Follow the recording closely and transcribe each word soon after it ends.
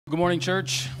Good morning,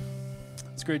 church.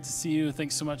 It's great to see you.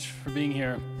 Thanks so much for being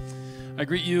here. I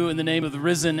greet you in the name of the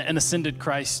risen and ascended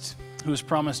Christ, who has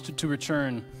promised to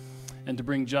return and to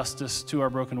bring justice to our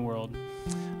broken world.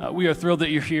 We are thrilled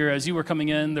that you're here. As you were coming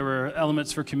in, there were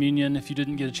elements for communion. If you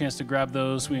didn't get a chance to grab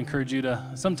those, we encourage you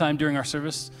to, sometime during our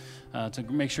service, to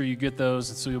make sure you get those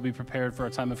so you'll be prepared for our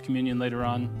time of communion later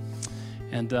on.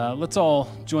 And let's all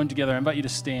join together. I invite you to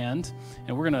stand,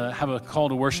 and we're going to have a call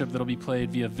to worship that'll be played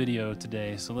via video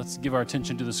today. So let's give our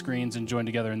attention to the screens and join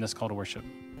together in this call to worship.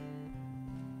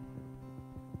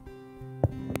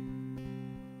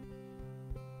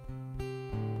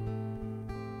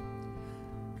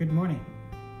 Good morning.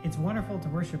 It's wonderful to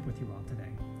worship with you all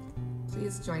today.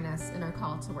 Please join us in our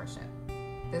call to worship.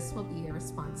 This will be a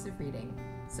responsive reading,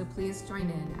 so please join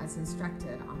in as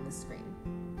instructed on the screen.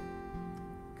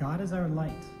 God is our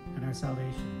light and our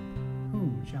salvation.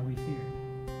 Whom shall we fear?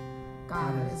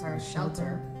 God is our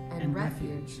shelter and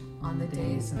refuge on the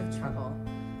days of trouble,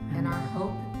 and our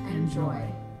hope and joy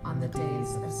on the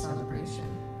days of celebration.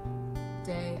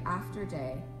 Day after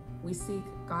day, we seek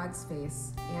God's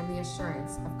face and the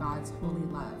assurance of God's holy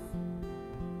love.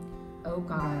 O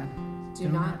God, do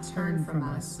not turn from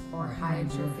us or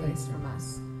hide your face from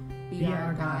us. Be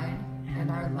our guide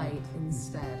and our light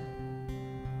instead.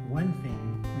 One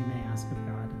thing we may ask of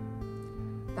God,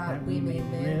 that we may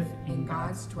live in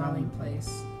God's dwelling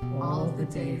place all the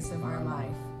days of our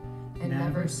life, and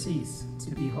never cease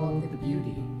to behold the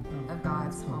beauty of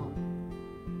God's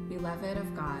home. Beloved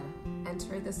of God,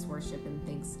 enter this worship in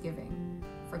thanksgiving,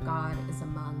 for God is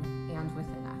among and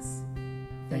within us.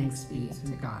 Thanks be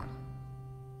to God.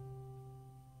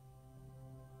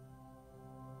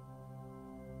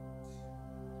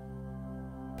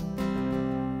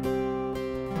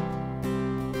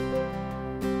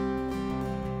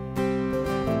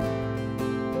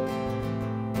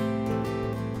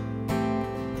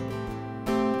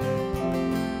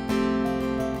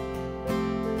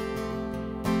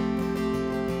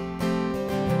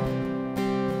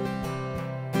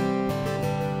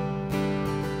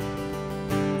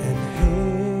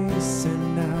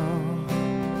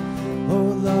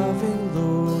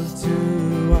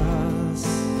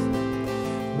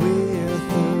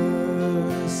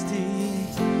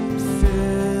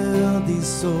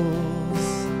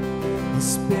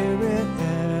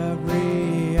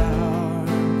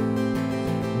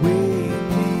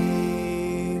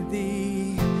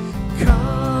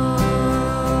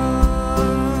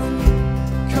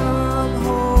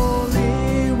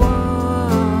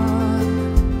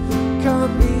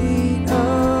 Come meet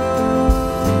us.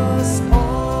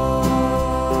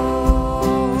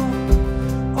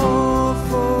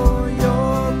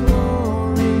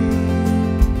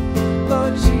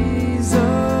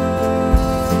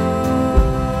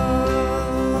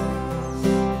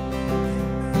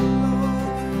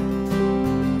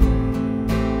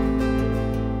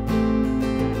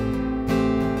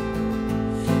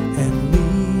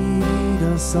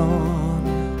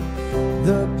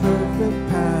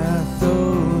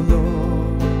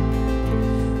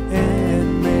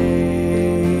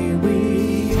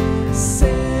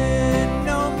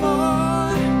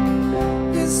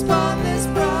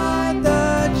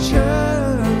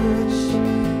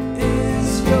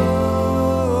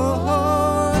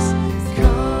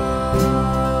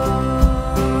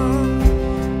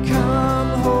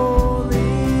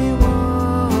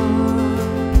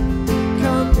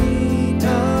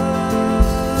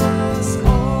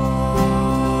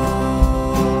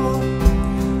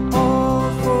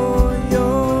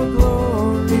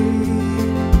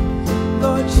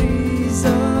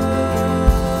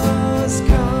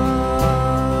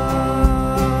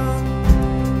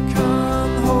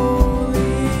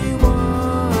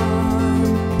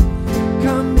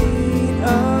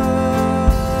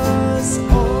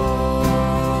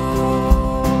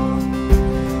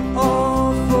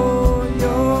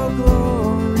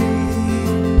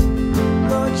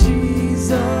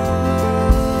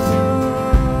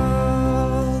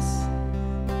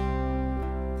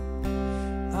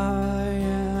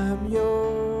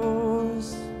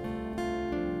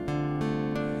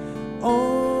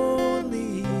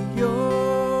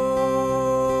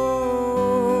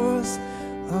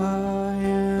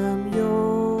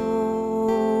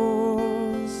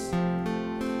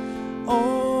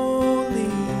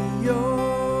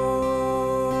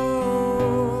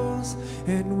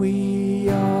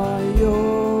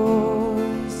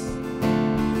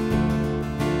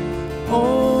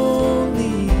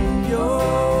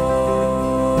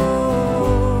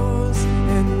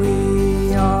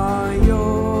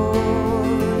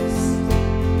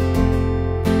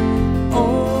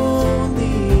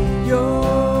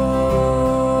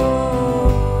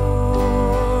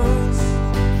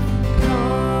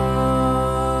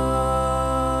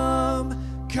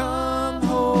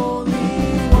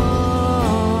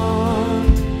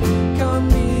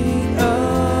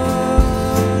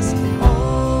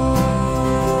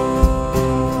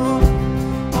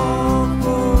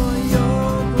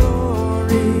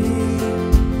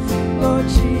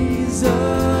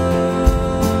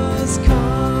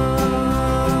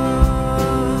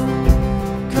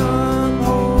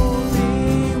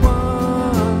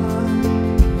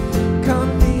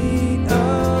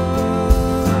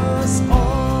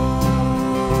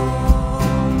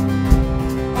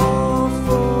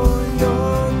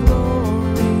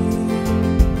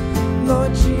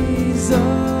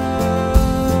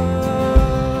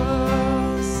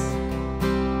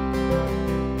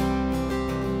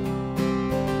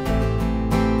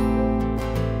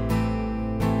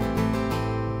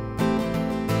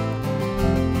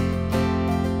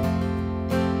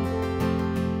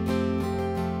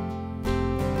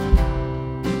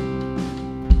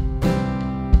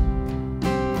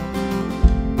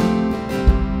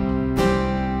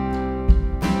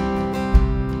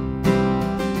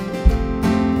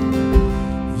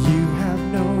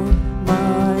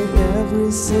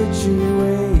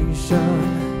 situation,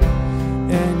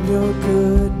 and your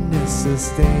goodness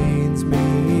sustains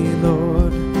me,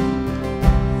 Lord.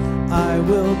 I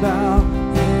will bow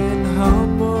in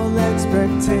humble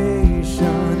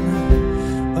expectation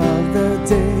of the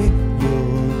day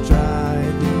you'll dry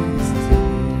these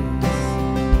tears.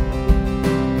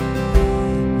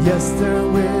 Yes, there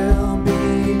will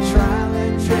be trial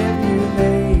and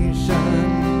tribulation,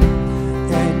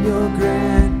 and you'll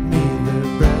grant me the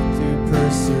breath to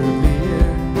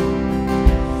persevere.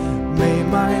 May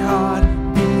my heart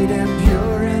beat in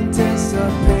pure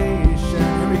anticipation.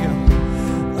 Here we go.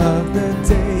 Of the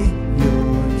day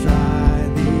you'll dry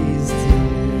these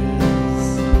tears.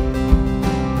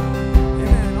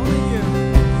 And only you,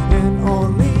 and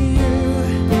only you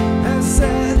have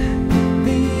set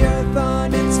the earth on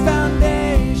its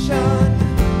foundation.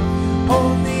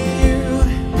 Only you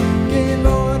gave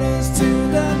orders to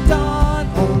the dawn.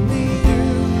 Only you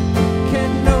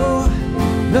can know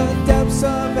the depths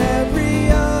of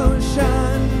every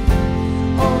ocean.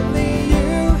 Only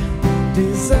you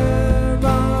deserve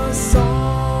our song.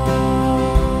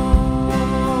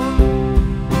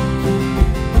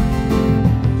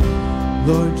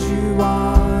 Lord, you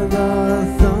are the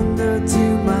thunder to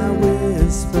my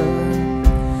whisper.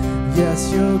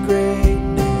 Yes, your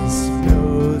greatness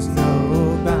knows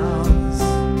no bounds.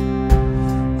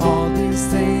 All these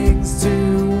things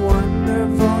too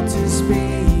wonderful to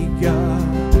speak of.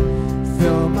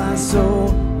 Fill my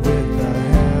soul with a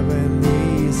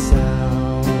heavenly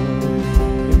sound.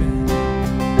 Amen.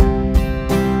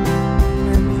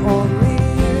 And only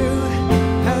you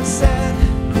have set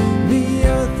the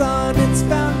earth on its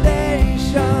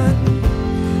foundation.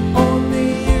 Only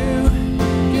you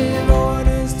give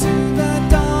orders to the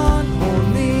dawn.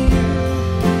 Only you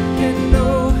can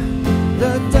know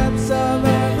the depths of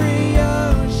every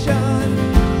ocean.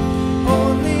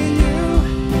 Only you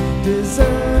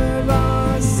deserve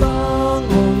our song.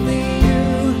 Only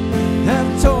you have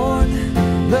torn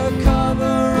the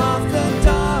cover off the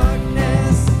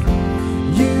darkness.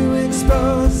 You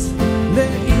expose the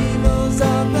evils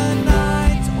of the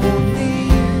night. Only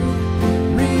you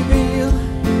reveal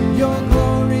your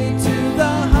glory to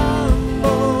the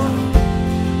humble.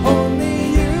 Only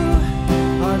you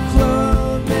are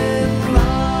clothed in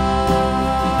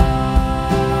light.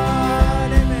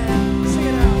 Amen. Sing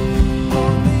it out.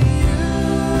 Only you.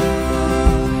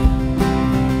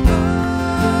 Oh,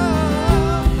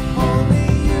 only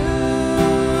you.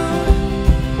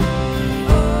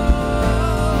 Oh,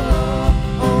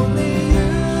 only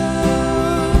you.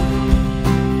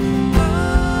 Oh,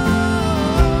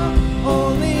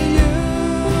 only you.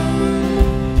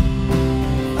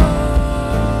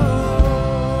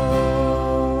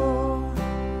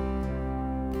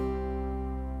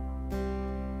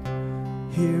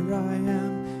 Here I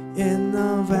am in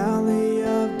the valley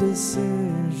of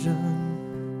decision.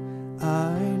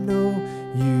 I know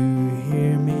you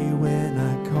hear me when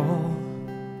I call.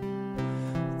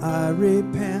 I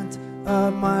repent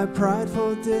of my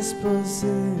prideful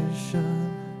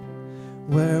disposition.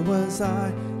 Where was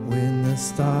I when the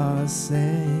stars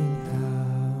sang out?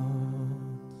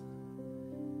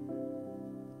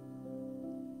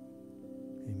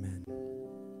 Amen.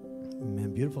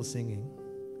 Amen. Beautiful singing.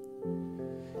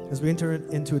 As we enter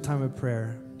into a time of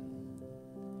prayer,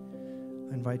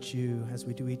 I invite you, as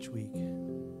we do each week,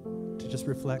 to just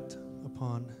reflect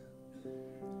upon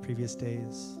previous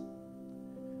days.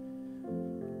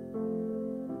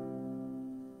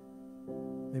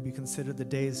 Maybe consider the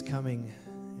days coming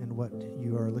and what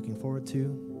you are looking forward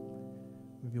to,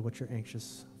 maybe what you're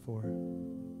anxious for.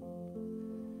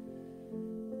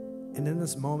 And in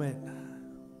this moment,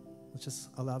 let's just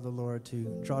allow the Lord to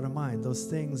draw to mind those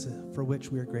things for which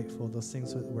we are grateful, those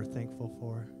things that we're thankful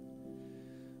for,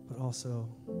 but also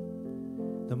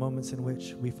the moments in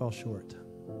which we fell short,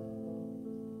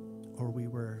 or we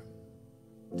were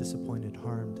disappointed,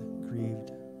 harmed,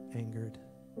 grieved, angered.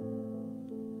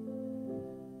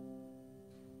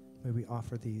 May we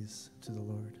offer these to the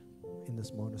Lord in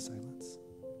this moment of silence.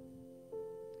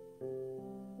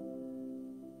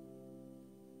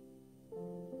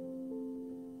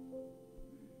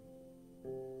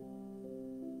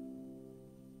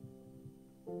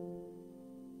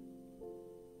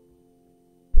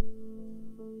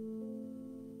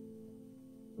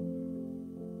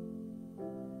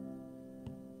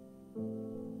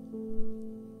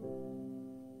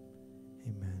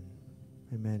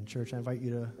 Amen. Church, I invite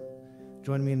you to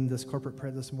join me in this corporate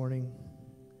prayer this morning.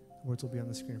 The words will be on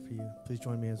the screen for you. Please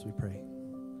join me as we pray.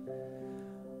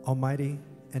 Almighty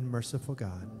and merciful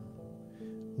God,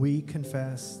 we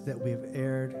confess that we have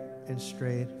erred and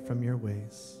strayed from your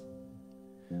ways.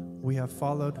 We have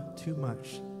followed too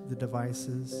much the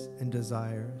devices and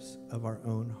desires of our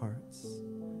own hearts.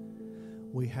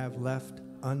 We have left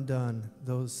undone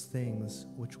those things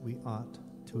which we ought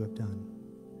to have done.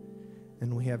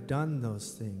 And we have done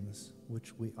those things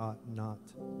which we ought not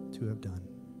to have done.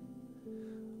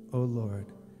 O Lord,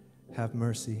 have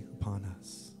mercy upon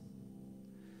us.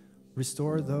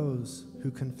 Restore those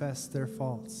who confess their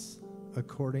faults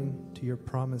according to your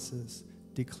promises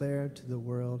declared to the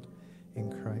world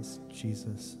in Christ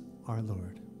Jesus our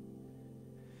Lord.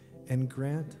 And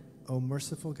grant, O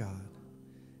merciful God,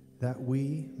 that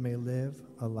we may live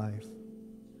a life,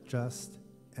 just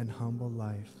and humble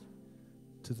life,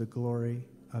 to the glory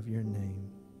of your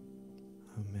name.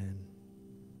 Amen.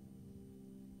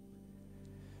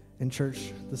 In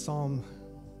church, the psalm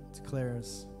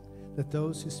declares that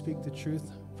those who speak the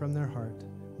truth from their heart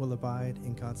will abide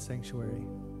in God's sanctuary.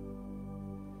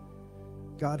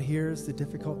 God hears the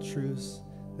difficult truths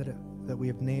that we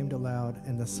have named aloud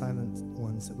and the silent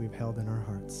ones that we've held in our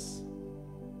hearts.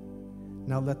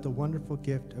 Now let the wonderful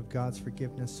gift of God's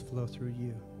forgiveness flow through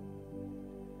you.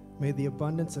 May the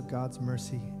abundance of God's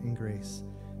mercy and grace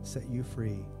set you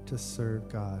free to serve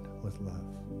God with love.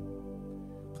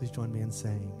 Please join me in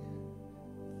saying,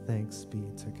 thanks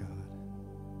be to God.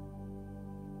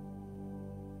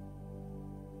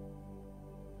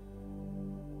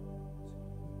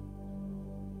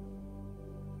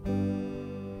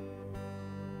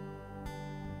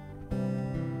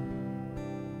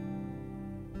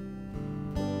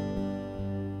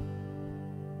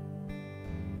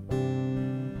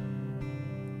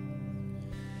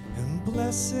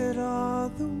 Blessed are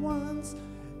the ones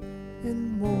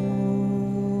in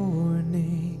mourning,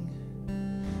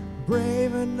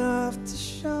 brave enough to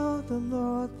show the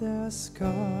Lord their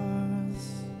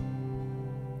scars.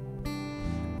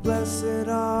 Blessed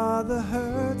are the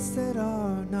hurts that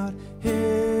are not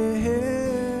hidden,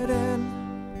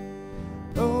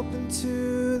 open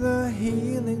to the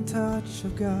healing touch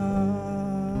of God.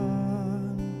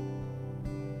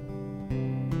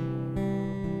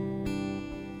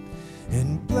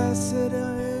 And blessed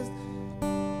is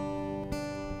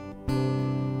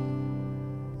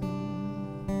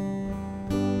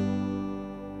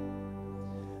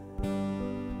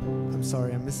I'm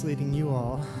sorry, I'm misleading you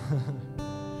all.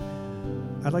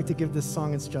 I'd like to give this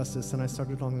song its justice, and I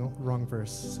started on the wrong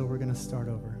verse, so we're going to start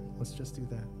over. Let's just do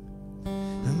that.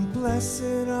 And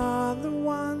blessed are the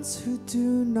ones who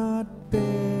do not bury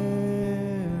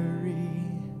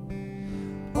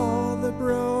all the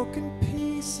broken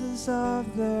pieces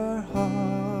of their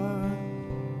heart.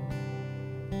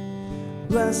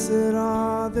 Blessed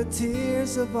are the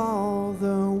tears of all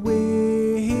the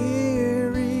weary,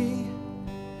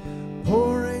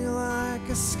 pouring like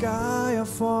a sky of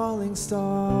falling stars.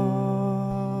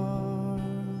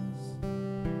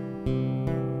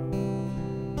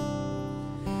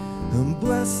 And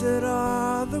blessed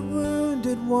are the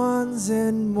wounded ones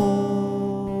in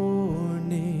mourning,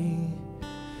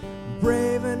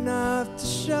 brave enough to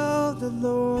show the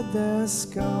Lord their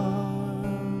scars.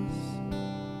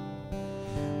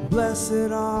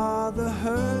 Blessed are the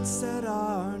hurts that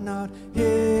are not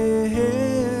hidden,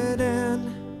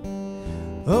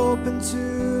 open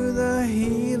to the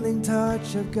healing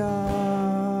touch of God.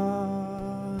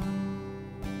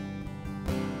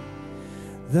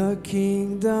 The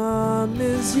kingdom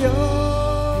is yours.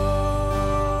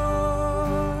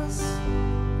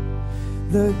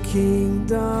 The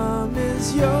kingdom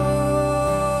is yours.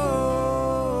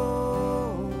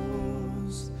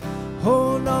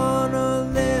 Hold on a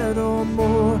little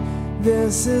more.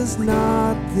 This is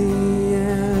not the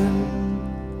end.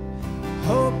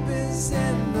 Hope is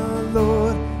in the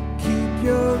Lord. Keep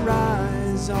your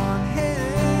eyes on Him.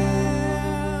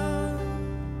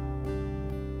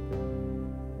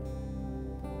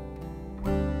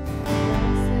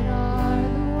 Blessed are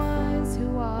the ones who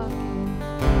walk in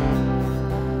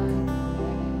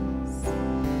darkness,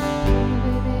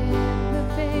 even in the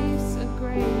face of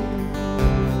great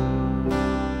abuse.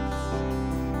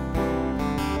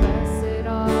 Blessed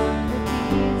are the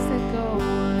deeds that go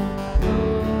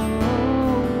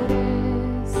unnoticed,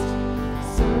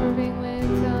 serving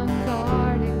with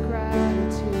unguarded gratitude.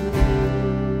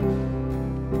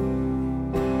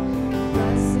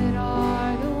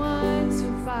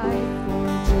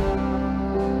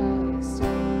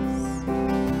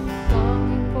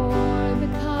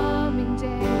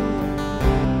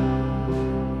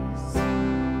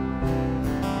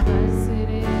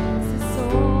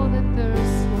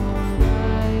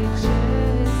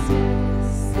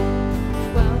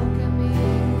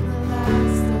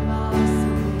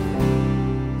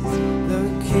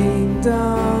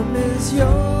 kingdom is yours.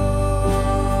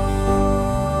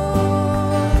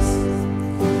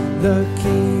 The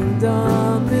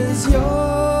kingdom is yours.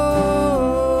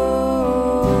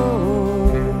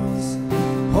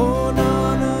 Hold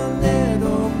on a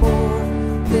little more.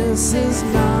 This is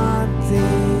not the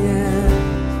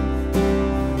end.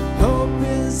 Hope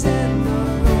is in the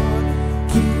Lord.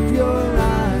 Keep your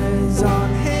eyes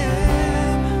on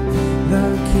Him.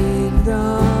 The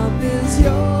kingdom is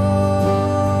yours.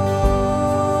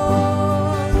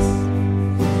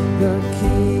 The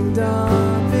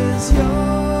kingdom is yours.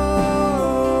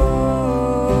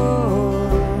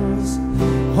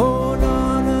 Hold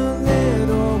on a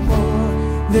little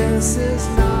more. This is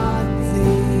not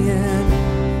the end.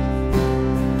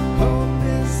 Hope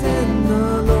is in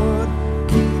the Lord.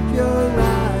 Keep your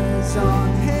eyes on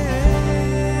Him.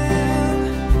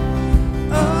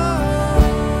 Oh,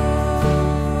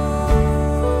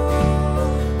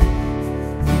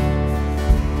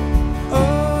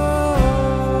 oh,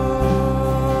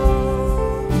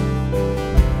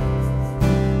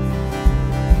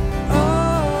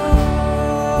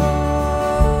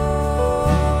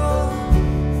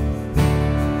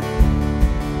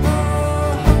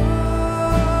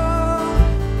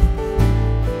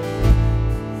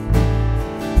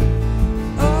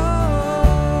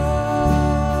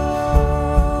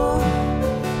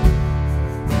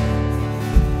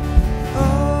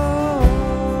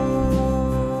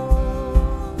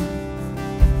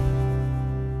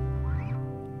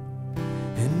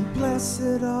 and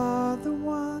blessed are the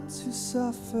ones who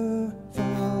suffer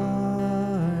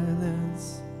violence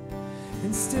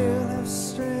and still have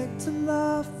strength to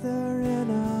love their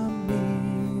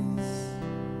enemies.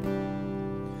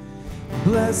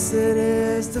 Blessed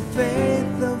is the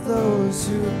faith of those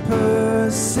who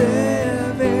persevere.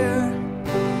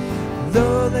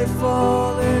 Though they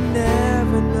fall, they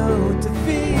never know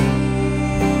defeat.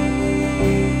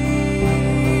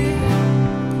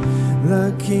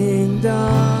 The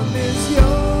kingdom is yours.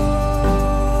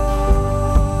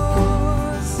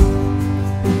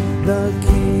 The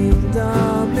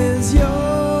kingdom is yours.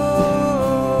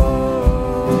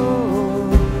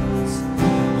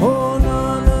 Hold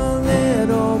on a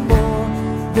little more.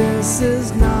 This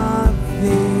is not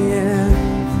the end.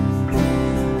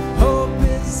 Hope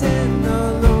is in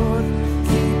the Lord.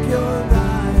 Keep your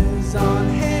eyes on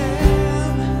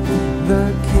Him.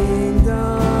 The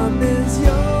kingdom is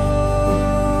yours.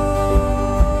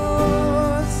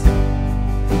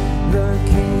 The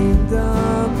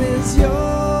kingdom is yours.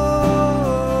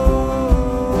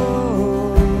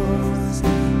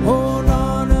 Hold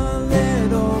on a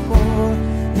little more.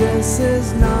 This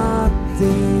is not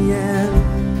the end.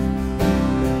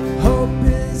 Hope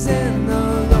is in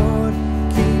the Lord.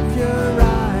 Keep your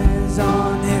eyes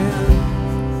on Him.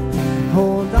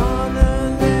 Hold on a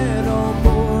little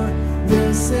more.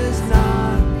 This is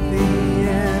not the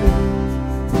end.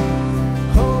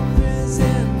 Hope is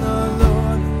in the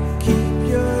Lord. Keep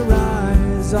your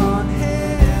eyes on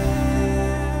Him.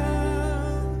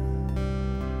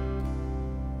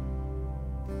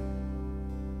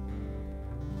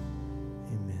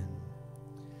 Amen.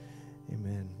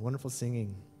 Amen. Wonderful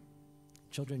singing.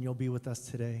 Children, you'll be with us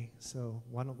today, so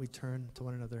why don't we turn to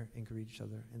one another and greet each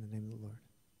other in the name of the Lord.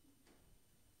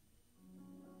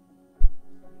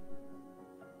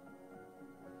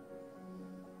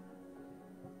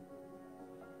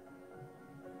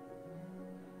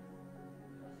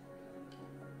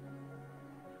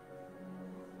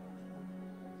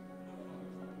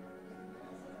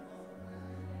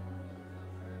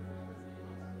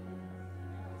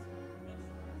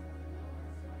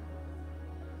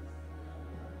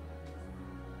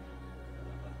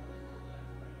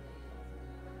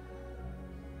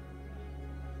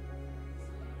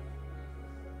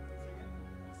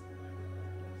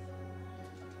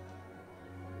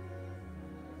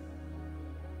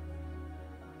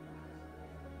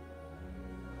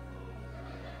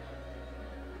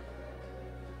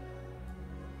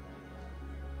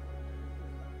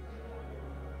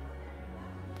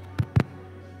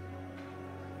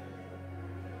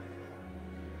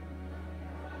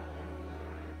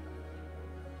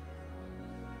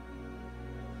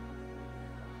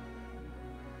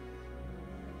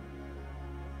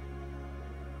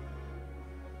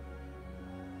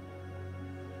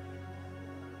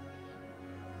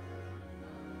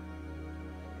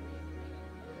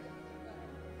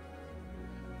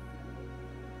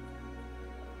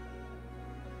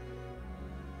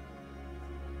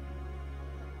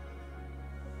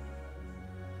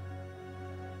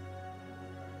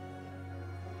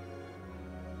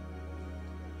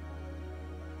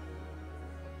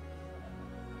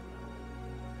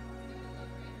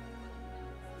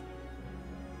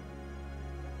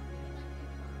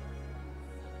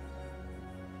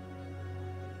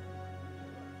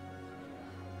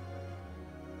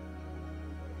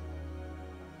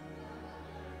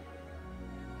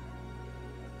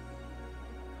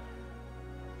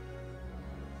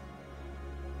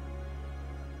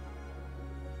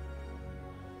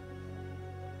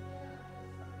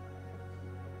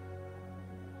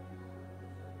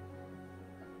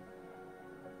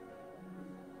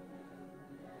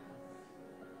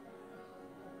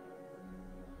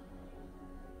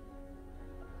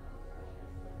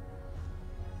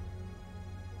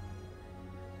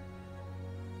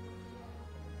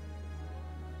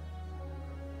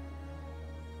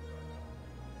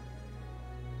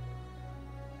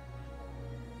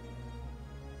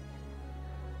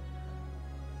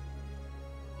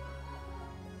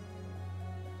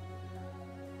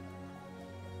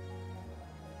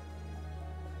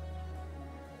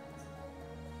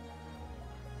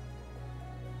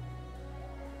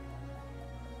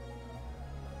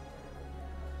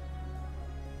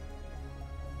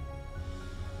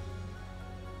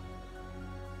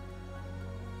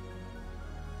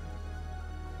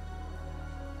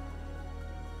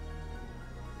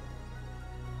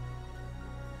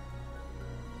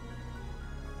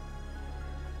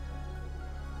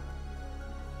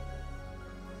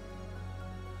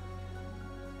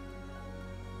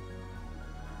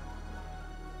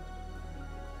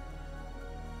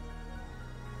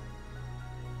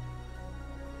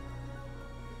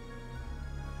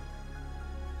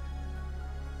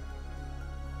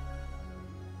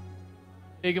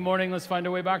 Hey, good morning. Let's find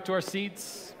our way back to our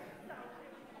seats.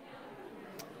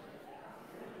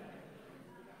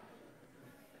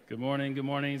 Good morning. Good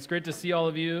morning. It's great to see all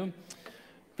of you.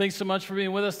 Thanks so much for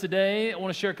being with us today. I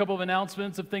want to share a couple of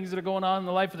announcements of things that are going on in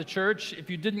the life of the church. If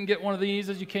you didn't get one of these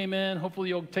as you came in, hopefully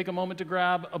you'll take a moment to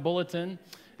grab a bulletin.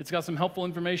 It's got some helpful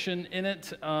information in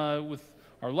it with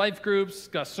our life groups. It's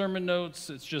got sermon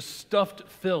notes. It's just stuffed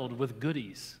filled with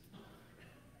goodies.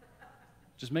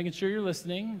 Just making sure you're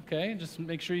listening, okay? Just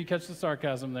make sure you catch the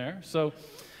sarcasm there. So,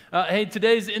 hey,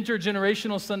 today's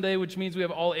Intergenerational Sunday, which means we have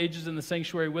all ages in the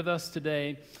sanctuary with us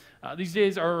today. These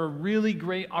days are a really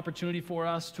great opportunity for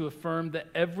us to affirm that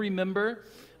every member,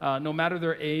 no matter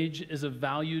their age, is a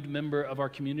valued member of our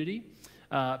community.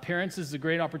 Parents, this is a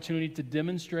great opportunity to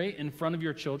demonstrate in front of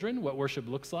your children what worship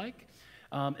looks like.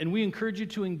 And we encourage you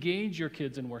to engage your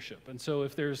kids in worship. And so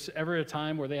if there's ever a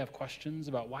time where they have questions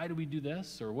about why do we do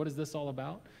this or what is this all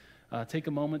about, take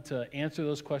a moment to answer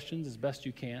those questions as best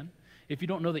you can. If you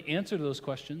don't know the answer to those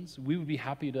questions, we would be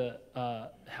happy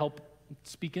to help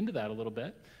speak into that a little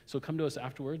bit. So come to us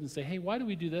afterwards and say, hey, why do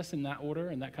we do this in that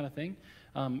order and that kind of thing?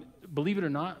 Believe it or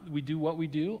not, we do what we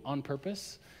do on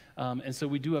purpose. And so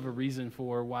we do have a reason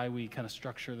for why we kind of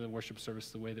structure the worship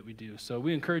service the way that we do. So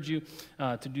we encourage you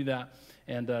to do that.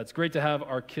 And it's great to have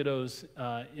our kiddos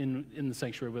in the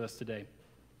sanctuary with us today.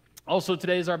 Also,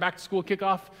 today is our back-to-school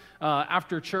kickoff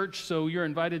after church, so you're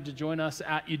invited to join us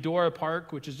at Eudora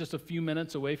Park, which is just a few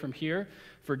minutes away from here,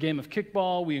 for a game of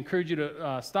kickball. We encourage you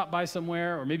to stop by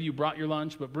somewhere, or maybe you brought your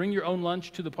lunch, but bring your own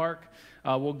lunch to the park.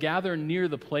 We'll gather near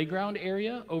the playground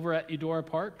area over at Eudora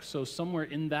Park, so somewhere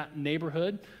in that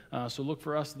neighborhood. So look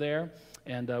for us there,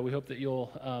 and we hope that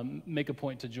you'll make a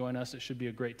point to join us. It should be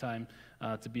a great time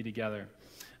to be together.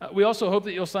 We also hope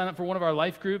that you'll sign up for one of our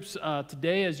life groups.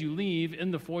 Today, as you leave, in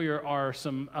the foyer are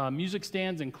some music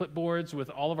stands and clipboards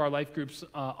with all of our life groups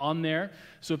on there.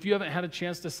 So if you haven't had a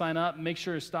chance to sign up, make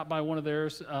sure to stop by one of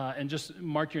theirs and just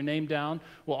mark your name down.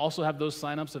 We'll also have those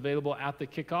sign-ups available at the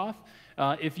kickoff.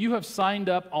 If you have signed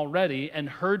up already and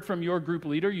heard from your group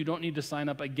leader, you don't need to sign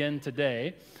up again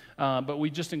today. But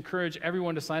we just encourage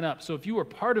everyone to sign up. So if you were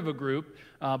part of a group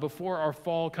before our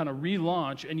fall kind of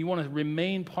relaunch and you want to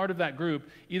remain part of that group,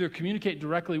 either communicate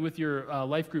directly with your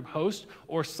life group host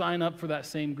or sign up for that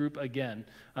same group again.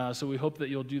 So we hope that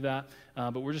you'll do that.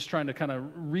 But we're just trying to kind of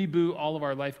reboot all of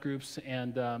our life groups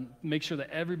and make sure that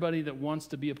everybody that wants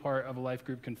to be a part of a life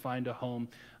group can find a home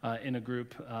in a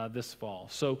group this fall.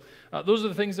 So those are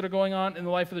the things that are going on in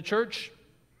the life of the church.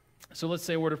 So let's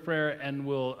say a word of prayer, and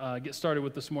we'll get started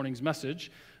with this morning's message,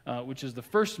 which is the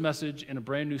first message in a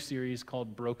brand new series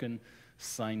called Broken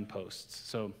Signposts.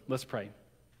 So let's pray.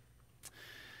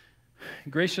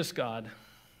 Gracious God,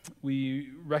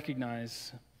 we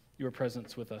recognize your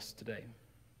presence with us today.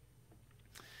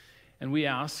 And we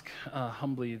ask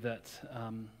humbly that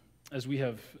as we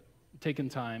have taken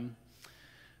time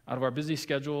out of our busy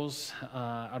schedules,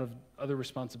 out of other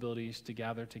responsibilities to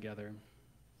gather together,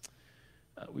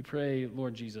 we pray,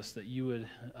 Lord Jesus, that you would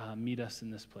meet us in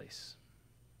this place,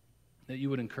 that you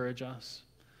would encourage us,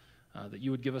 that you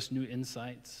would give us new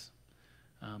insights,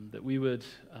 that we would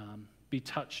be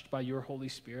touched by your Holy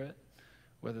Spirit,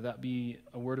 whether that be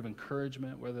a word of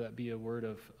encouragement, whether that be a word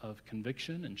of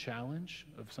conviction and challenge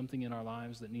of something in our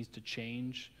lives that needs to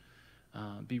change,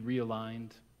 be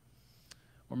realigned.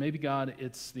 Or maybe, God,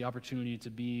 it's the opportunity to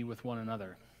be with one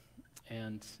another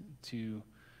and to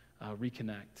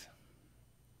reconnect,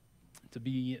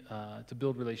 to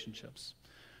build relationships.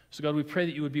 So God, we pray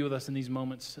that you would be with us in these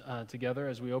moments together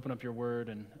as we open up your word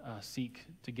and seek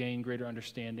to gain greater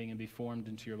understanding and be formed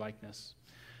into your likeness.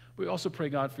 We also pray,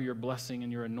 God, for your blessing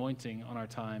and your anointing on our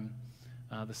time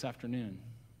this afternoon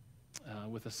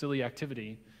with a silly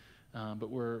activity, but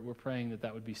we're praying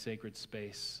that would be sacred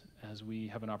space as we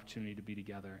have an opportunity to be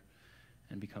together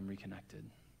and become reconnected.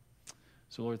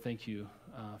 So Lord, thank you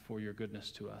for your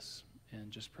goodness to us, and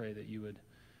just pray that you would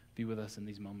be with us in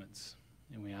these moments.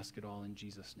 And we ask it all in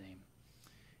Jesus' name.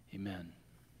 Amen.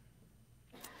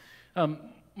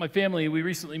 My family, we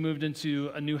recently moved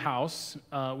into a new house,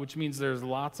 which means there's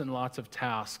lots and lots of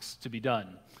tasks to be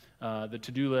done. The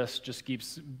to-do list just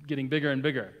keeps getting bigger and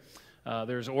bigger.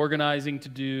 There's organizing to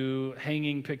do,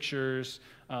 hanging pictures,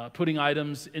 putting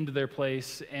items into their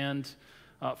place. And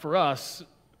for us,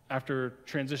 after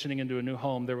transitioning into a new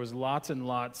home, there was lots and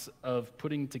lots of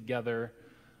putting together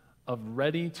of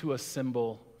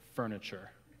ready-to-assemble furniture,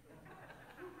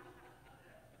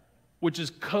 which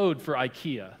is code for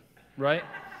IKEA, right?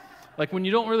 Like when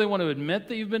you don't really want to admit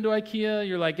that you've been to IKEA,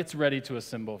 you're like, it's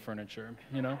ready-to-assemble furniture,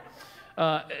 you know?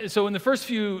 So in the first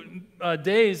few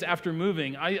days after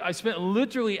moving, I spent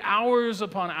literally hours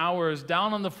upon hours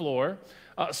down on the floor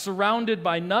surrounded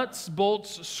by nuts,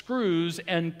 bolts, screws,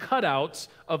 and cutouts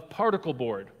of particle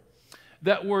board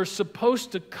that were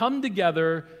supposed to come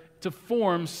together to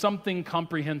form something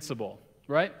comprehensible,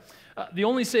 right? The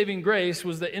only saving grace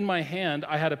was that in my hand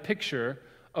I had a picture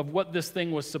of what this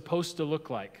thing was supposed to look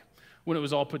like when it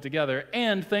was all put together.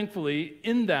 And thankfully,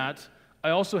 in that, I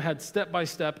also had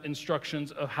step-by-step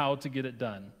instructions of how to get it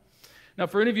done. Now,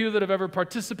 for any of you that have ever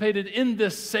participated in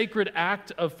this sacred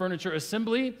act of furniture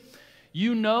assembly,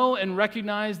 you know and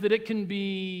recognize that it can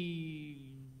be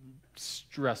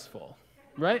stressful,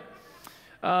 right?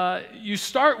 You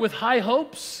start with high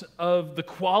hopes of the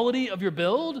quality of your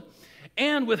build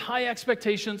and with high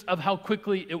expectations of how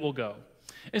quickly it will go.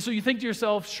 And so you think to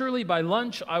yourself, surely by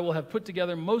lunch I will have put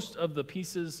together most of the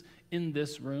pieces in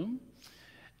this room.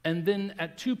 And then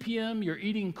at 2 p.m. you're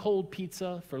eating cold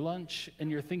pizza for lunch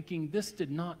and you're thinking, this did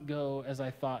not go as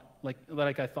I thought, like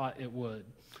I thought it would,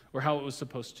 or how it was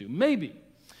supposed to. Maybe,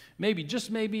 just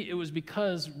maybe it was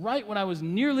because right when I was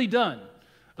nearly done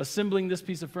assembling this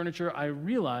piece of furniture, I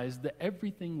realized that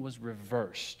everything was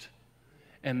reversed.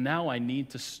 And now I need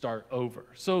to start over.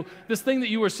 So this thing that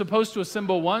you were supposed to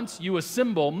assemble once, you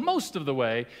assemble most of the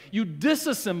way, you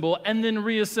disassemble and then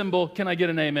reassemble. Can I get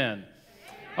an amen?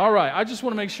 All right, I just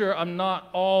want to make sure I'm not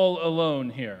all alone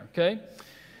here, okay?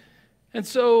 And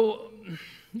so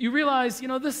you realize,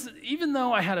 this, even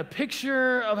though I had a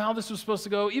picture of how this was supposed to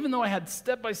go, even though I had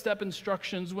step-by-step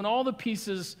instructions, when all the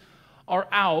pieces are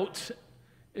out,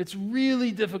 it's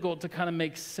really difficult to kind of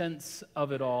make sense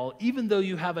of it all, even though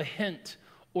you have a hint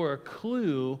or a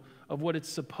clue of what it's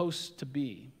supposed to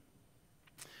be.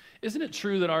 Isn't it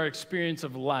true that our experience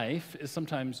of life is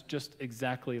sometimes just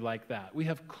exactly like that? We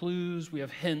have clues, we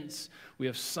have hints, we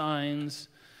have signs,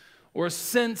 or a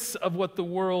sense of what the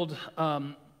world,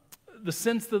 the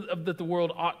sense that the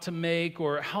world ought to make,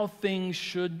 or how things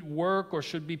should work or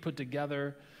should be put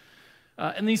together.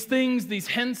 And these things, these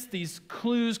hints, these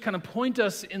clues kind of point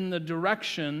us in the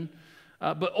direction,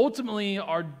 but ultimately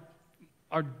are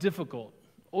difficult.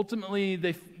 Ultimately,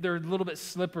 they're a little bit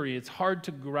slippery. It's hard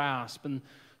to grasp, and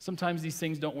sometimes these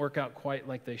things don't work out quite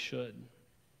like they should.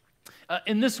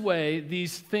 In this way,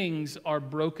 these things are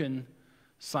broken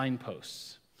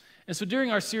signposts. And so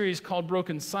during our series called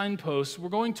Broken Signposts, we're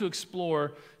going to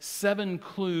explore 7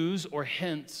 clues or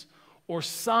hints or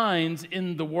signs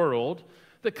in the world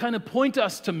that kind of point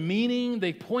us to meaning,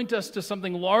 they point us to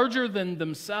something larger than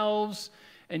themselves,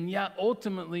 and yet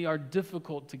ultimately are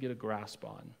difficult to get a grasp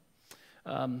on.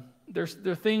 There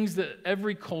are things that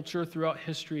every culture throughout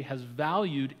history has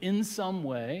valued in some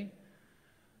way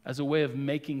as a way of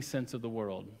making sense of the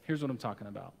world. Here's what I'm talking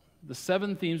about. The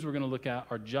 7 themes we're going to look at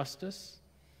are justice,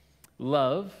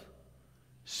 love,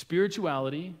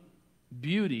 spirituality,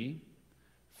 beauty,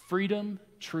 freedom,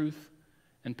 truth,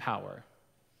 and power.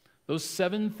 Those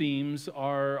 7 themes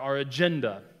are our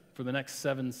agenda for the next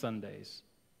 7 Sundays.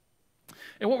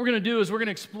 And what we're going to do is we're going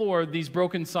to explore these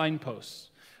broken signposts.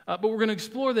 But we're going to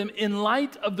explore them in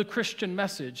light of the Christian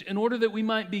message in order that we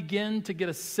might begin to get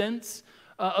a sense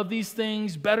of these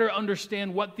things, better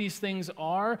understand what these things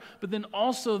are, but then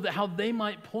also how they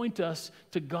might point us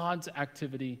to God's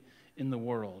activity in the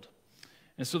world.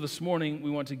 And so this morning,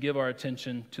 we want to give our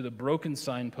attention to the broken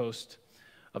signpost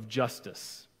of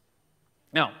justice.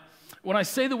 Now, when I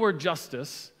say the word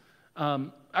justice,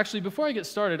 actually, before I get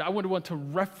started, I would want to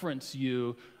reference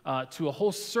you to a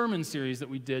whole sermon series that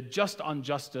we did just on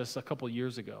justice a couple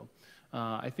years ago.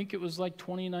 I think it was like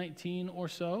 2019 or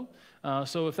so.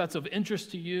 So if that's of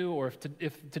interest to you, or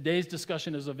if today's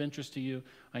discussion is of interest to you,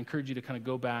 I encourage you to kind of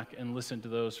go back and listen to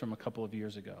those from a couple of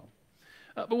years ago.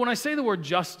 But when I say the word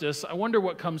justice, I wonder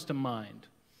what comes to mind.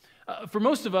 For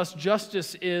most of us,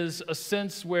 justice is a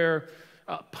sense where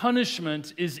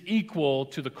punishment is equal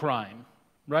to the crime,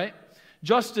 right?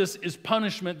 Justice is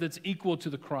punishment that's equal to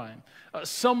the crime.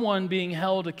 Someone being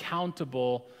held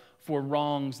accountable for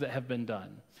wrongs that have been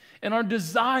done. And our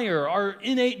desire, our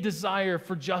innate desire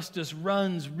for justice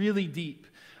runs really deep.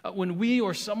 When we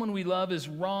or someone we love is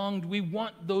wronged, we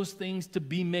want those things to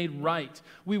be made right.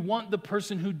 We want the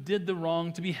person who did the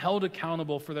wrong to be held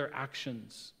accountable for their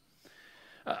actions.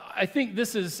 I think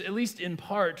this is, at least in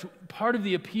part of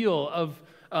the appeal of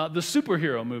the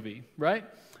superhero movie, right?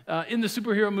 In the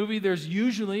superhero movie, there's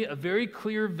usually a very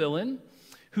clear villain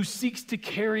who seeks to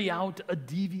carry out a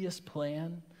devious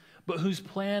plan, but whose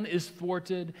plan is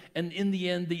thwarted, and in the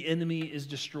end, the enemy is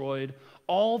destroyed.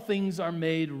 All things are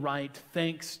made right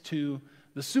thanks to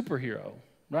the superhero,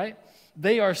 right?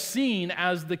 They are seen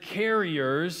as the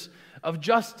carriers of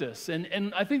justice.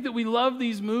 And I think that we love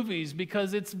these movies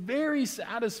because it's very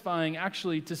satisfying,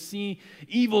 actually, to see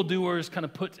evildoers kind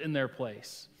of put in their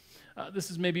place.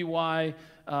 This is maybe why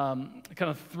kind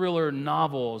of thriller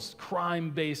novels,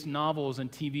 crime-based novels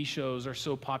and TV shows are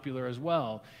so popular as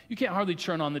well. You can't hardly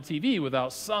turn on the TV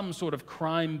without some sort of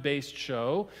crime-based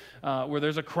show where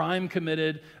there's a crime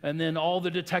committed and then all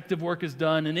the detective work is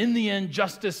done, and in the end,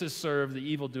 justice is served. The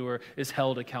evildoer is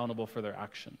held accountable for their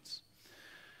actions.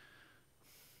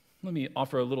 Let me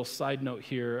offer a little side note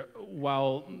here.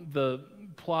 While the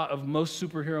plot of most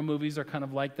superhero movies are kind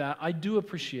of like that, I do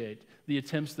appreciate the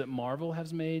attempts that Marvel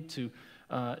has made to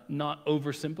not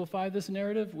oversimplify this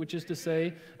narrative, which is to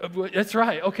say, that's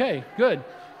right, okay, good.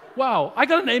 Wow, I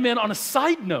got an amen on a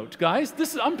side note, guys.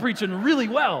 I'm preaching really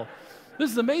well.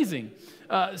 This is amazing.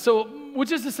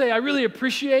 Which is to say, I really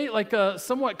appreciate like a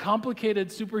somewhat complicated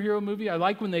superhero movie. I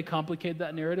like when they complicate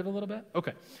that narrative a little bit.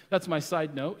 Okay, that's my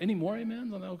side note. Any more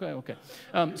amens? Okay.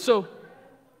 So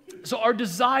our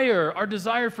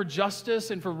desire for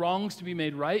justice and for wrongs to be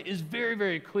made right is very,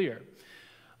 very clear.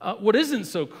 What isn't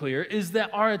so clear is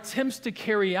that our attempts to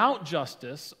carry out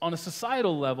justice on a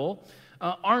societal level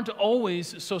aren't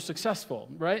always so successful,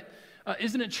 right?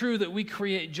 Isn't it true that we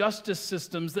create justice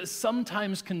systems that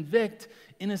sometimes convict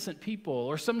innocent people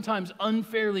or sometimes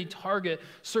unfairly target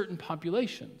certain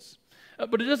populations?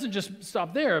 But it doesn't just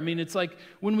stop there. I mean, it's like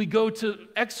when we go to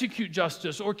execute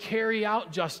justice or carry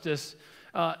out justice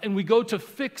and we go to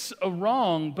fix a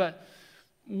wrong, but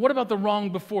what about the wrong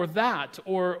before that?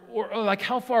 Or like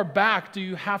how far back do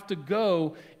you have to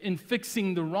go in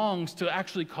fixing the wrongs to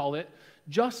actually call it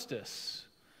justice?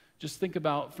 Just think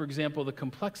about, for example, the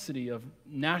complexity of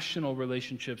national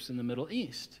relationships in the Middle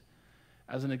East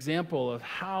as an example of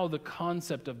how the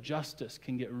concept of justice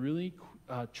can get really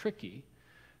tricky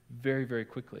very, very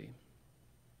quickly.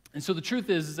 And so the truth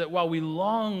is that while we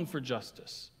long for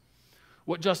justice,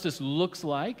 what justice looks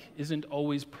like isn't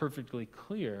always perfectly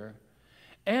clear,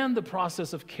 and the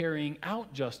process of carrying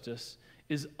out justice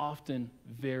is often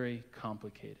very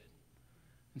complicated.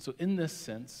 And so in this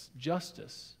sense,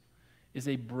 justice is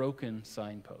a broken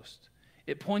signpost.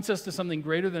 It points us to something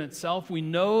greater than itself. We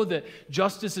know that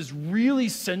justice is really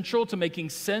central to making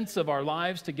sense of our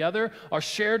lives together, our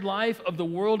shared life, of the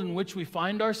world in which we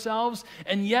find ourselves,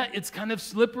 and yet it's kind of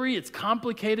slippery, it's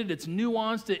complicated, it's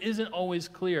nuanced, it isn't always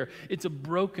clear. It's a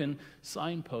broken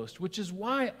signpost, which is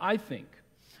why I think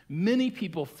many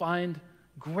people find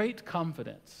great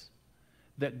confidence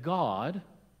that God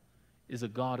is a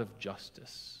God of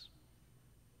justice.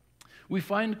 We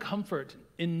find comfort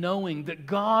in knowing that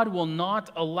God will not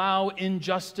allow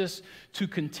injustice to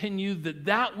continue,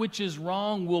 that which is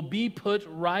wrong will be put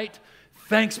right.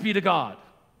 Thanks be to God,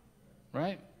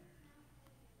 right?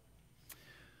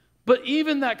 But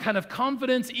even that kind of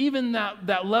confidence, even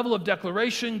that level of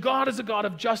declaration, God is a God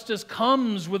of justice,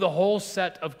 comes with a whole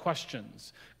set of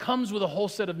questions, comes with a whole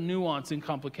set of nuance and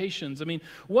complications. I mean,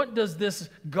 what does this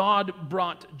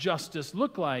God-brought justice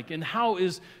look like, and how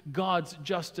is God's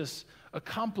justice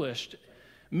accomplished?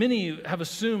 Many have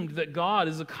assumed that God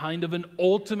is a kind of an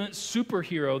ultimate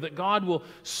superhero, that God will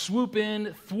swoop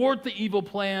in, thwart the evil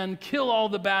plan, kill all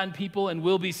the bad people, and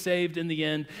will be saved in the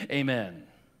end. Amen.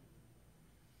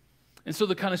 And so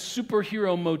the kind of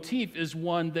superhero motif is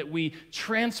one that we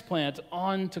transplant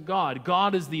onto God.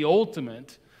 God is the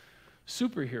ultimate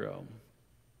superhero.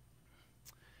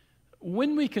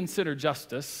 When we consider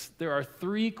justice, there are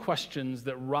three questions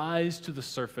that rise to the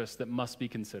surface that must be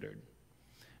considered.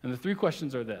 And the three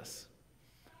questions are this: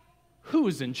 who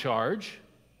is in charge?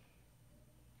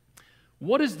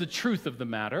 What is the truth of the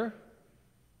matter?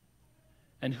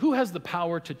 And who has the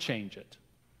power to change it?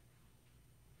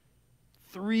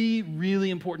 Three really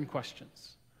important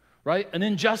questions, right? An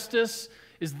injustice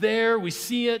is there, we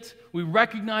see it, we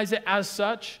recognize it as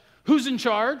such. Who's in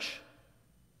charge?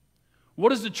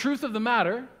 What is the truth of the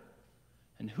matter?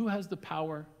 And who has the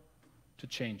power to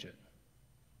change it?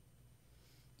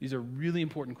 These are really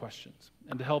important questions.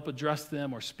 And to help address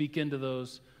them or speak into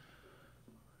those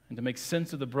and to make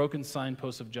sense of the broken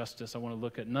signposts of justice, I want to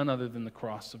look at none other than the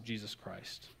cross of Jesus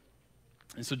Christ.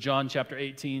 And so John chapter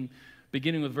 18,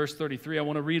 beginning with verse 33, I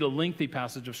want to read a lengthy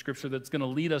passage of Scripture that's going to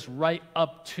lead us right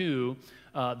up to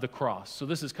the cross. So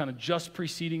this is kind of just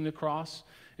preceding the cross.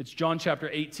 It's John chapter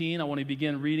 18. I want to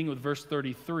begin reading with verse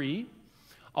 33.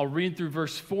 I'll read through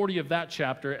verse 40 of that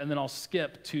chapter, and then I'll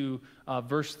skip to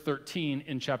verse 13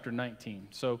 in chapter 19.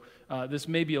 So this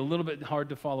may be a little bit hard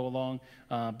to follow along,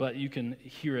 but you can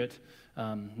hear it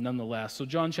nonetheless. So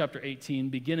John chapter 18,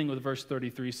 beginning with verse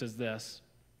 33, says this: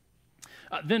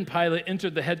 Then Pilate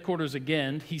entered the headquarters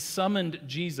again. He summoned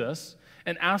Jesus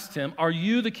and asked him, "Are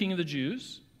you the king of the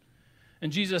Jews?"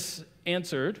 And Jesus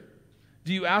answered,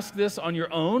 "Do you ask this on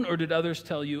your own, or did others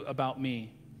tell you about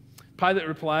me?" Pilate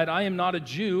replied, I am not a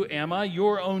Jew, am I?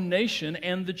 Your own nation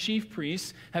and the chief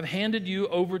priests have handed you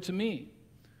over to me.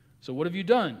 So what have you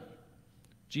done?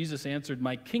 Jesus answered,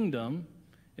 my kingdom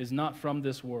is not from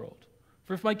this world.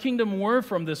 For if my kingdom were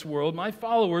from this world, my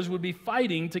followers would be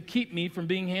fighting to keep me from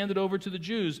being handed over to the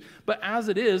Jews. But as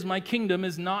it is, my kingdom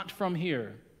is not from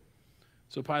here.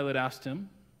 So Pilate asked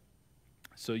him,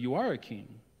 so you are a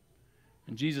king?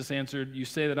 And Jesus answered, you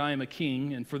say that I am a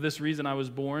king, and for this reason I was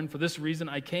born. For this reason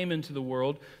I came into the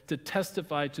world, to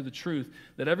testify to the truth,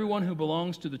 that everyone who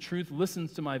belongs to the truth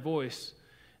listens to my voice.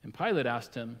 And Pilate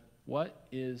asked him, what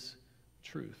is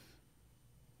truth?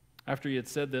 After he had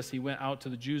said this, he went out to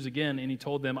the Jews again, and he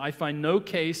told them, I find no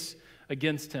case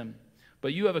against him.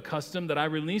 But you have a custom that I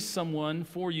release someone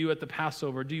for you at the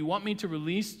Passover. Do you want me to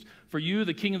release for you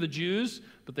the king of the Jews?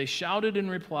 But they shouted in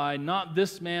reply, not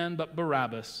this man, but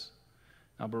Barabbas.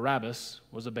 Now Barabbas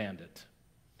was a bandit.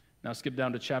 Now skip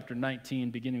down to chapter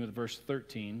 19, beginning with verse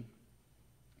 13.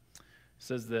 It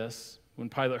says this, when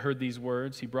Pilate heard these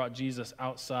words, he brought Jesus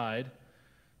outside,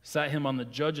 sat him on the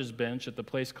judge's bench at the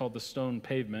place called the Stone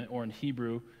Pavement, or in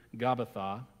Hebrew,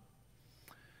 Gabbatha.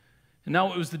 And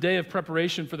now it was the day of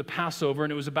preparation for the Passover,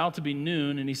 and it was about to be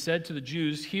noon, and he said to the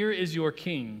Jews, here is your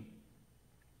king.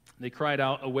 They cried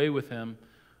out, away with him,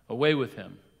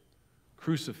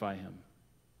 crucify him.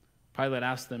 Pilate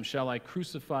asked them, shall I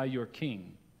crucify your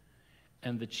king?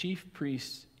 And the chief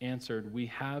priests answered, we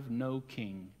have no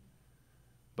king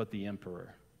but the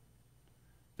emperor.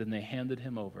 Then they handed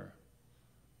him over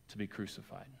to be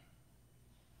crucified.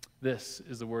 This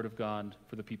is the word of God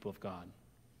for the people of God.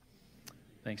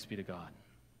 Thanks be to God.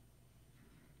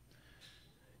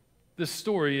 This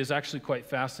story is actually quite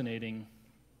fascinating,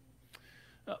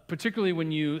 particularly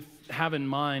when you have in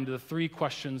mind the three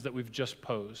questions that we've just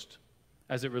posed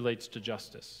as it relates to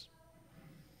justice.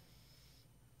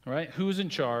 All right? Who's in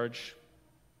charge?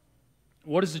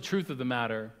 What is the truth of the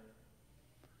matter?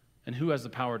 And who has the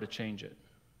power to change it?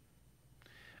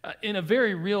 In a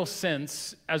very real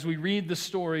sense, as we read the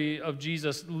story of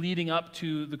Jesus leading up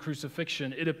to the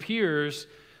crucifixion, it appears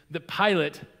that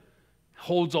Pilate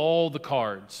holds all the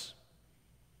cards.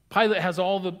 Pilate has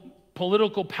all the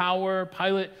political power.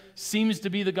 Pilate seems to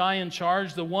be the guy in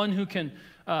charge, the one who can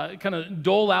kind of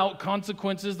dole out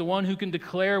consequences, the one who can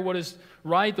declare what is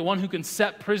right, the one who can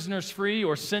set prisoners free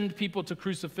or send people to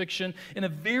crucifixion. In a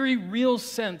very real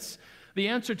sense, the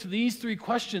answer to these three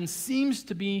questions seems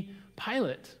to be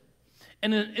Pilate.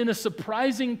 And in a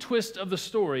surprising twist of the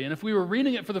story, and if we were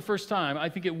reading it for the first time, I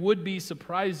think it would be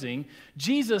surprising,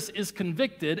 Jesus is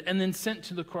convicted and then sent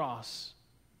to the cross.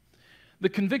 The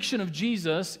conviction of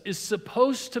Jesus is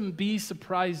supposed to be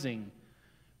surprising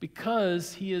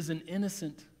because he is an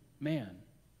innocent man.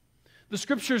 The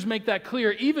scriptures make that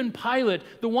clear. Even Pilate,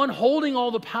 the one holding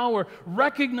all the power,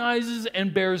 recognizes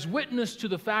and bears witness to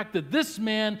the fact that this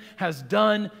man has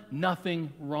done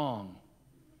nothing wrong.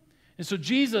 And so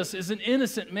Jesus is an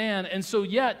innocent man, and so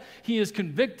yet he is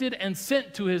convicted and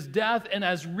sent to his death. And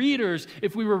as readers,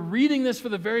 if we were reading this for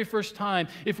the very first time,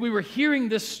 if we were hearing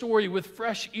this story with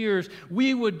fresh ears,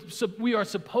 we are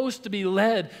supposed to be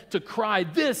led to cry,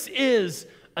 this is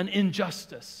an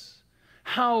injustice.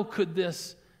 How could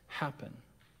this happen?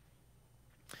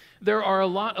 There are a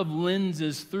lot of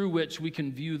lenses through which we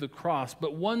can view the cross,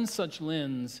 but one such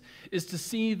lens is to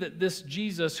see that this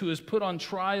Jesus, who is put on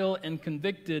trial and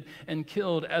convicted and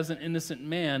killed as an innocent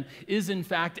man, is in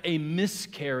fact a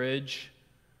miscarriage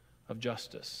of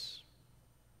justice.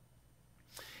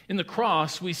 In the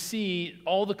cross, we see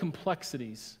all the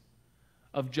complexities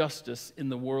of justice in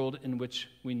the world in which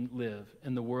we live,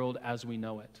 in the world as we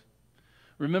know it.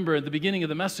 Remember, at the beginning of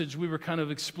the message, we were kind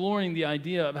of exploring the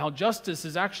idea of how justice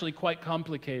is actually quite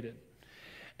complicated.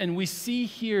 And we see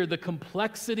here the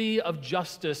complexity of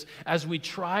justice as we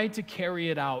try to carry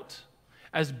it out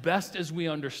as best as we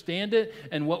understand it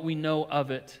and what we know of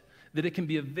it, that it can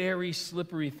be a very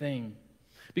slippery thing.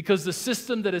 Because the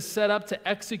system that is set up to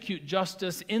execute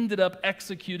justice ended up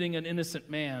executing an innocent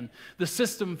man. The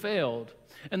system failed,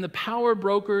 and the power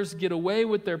brokers get away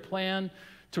with their plan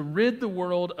to rid the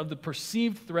world of the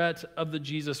perceived threat of the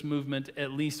Jesus movement,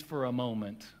 at least for a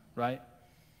moment, right?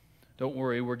 Don't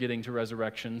worry, we're getting to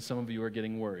resurrection. Some of you are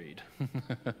getting worried.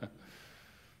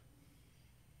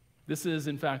 This is,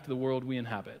 in fact, the world we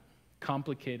inhabit.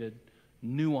 Complicated,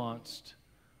 nuanced,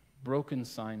 broken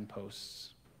signposts.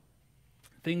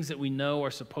 Things that we know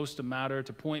are supposed to matter,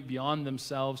 to point beyond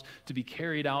themselves, to be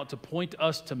carried out, to point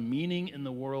us to meaning in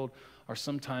the world, are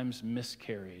sometimes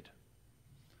miscarried.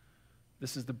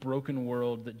 This is the broken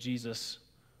world that Jesus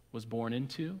was born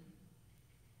into,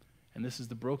 and this is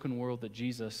the broken world that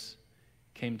Jesus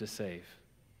came to save.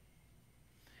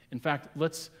 In fact,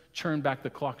 let's turn back the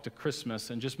clock to Christmas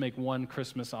and just make one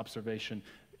Christmas observation.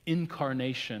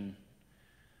 Incarnation,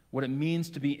 what it means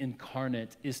to be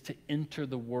incarnate is to enter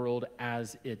the world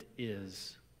as it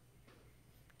is.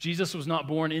 Jesus was not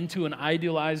born into an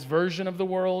idealized version of the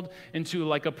world, into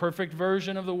like a perfect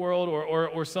version of the world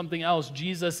or something else.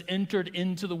 Jesus entered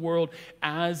into the world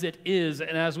as it is,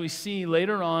 and as we see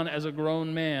later on as a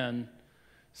grown man,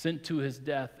 sent to his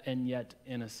death and yet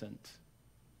innocent.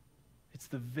 It's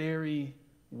the very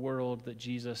world that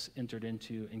Jesus entered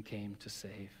into and came to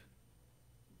save.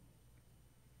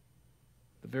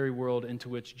 The very world into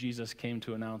which Jesus came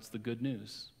to announce the good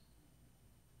news.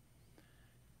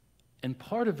 And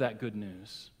part of that good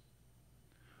news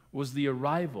was the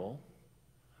arrival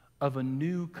of a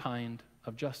new kind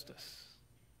of justice.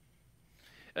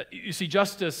 You see,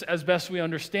 justice, as best we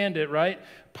understand it, right?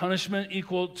 Punishment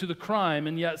equal to the crime,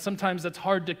 and yet sometimes that's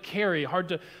hard to carry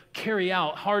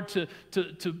out, hard to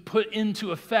put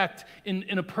into effect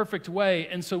in a perfect way.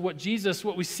 And so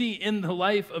what we see in the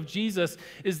life of Jesus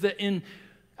is that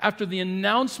after the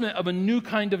announcement of a new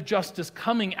kind of justice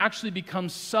coming, actually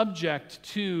becomes subject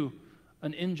to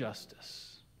an injustice.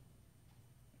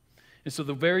 And so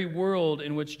the very world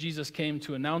in which Jesus came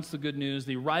to announce the good news,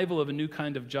 the arrival of a new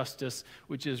kind of justice,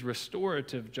 which is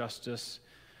restorative justice.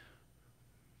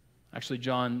 Actually,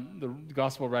 John, the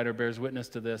gospel writer, bears witness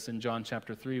to this in John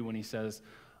chapter 3 when he says,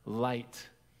 light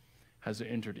has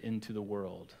entered into the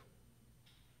world.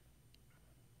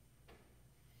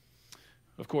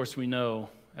 Of course, we know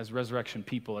as resurrection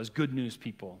people, as good news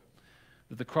people,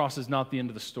 that the cross is not the end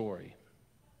of the story.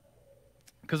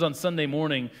 Because on Sunday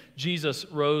morning, Jesus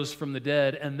rose from the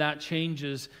dead, and that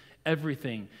changes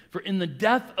everything. For in the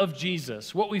death of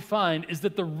Jesus, what we find is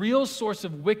that the real source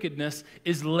of wickedness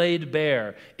is laid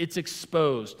bare. It's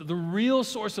exposed. The real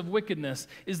source of wickedness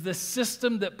is the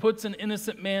system that puts an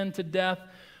innocent man to death,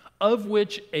 of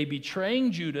which a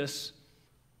betraying Judas,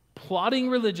 plotting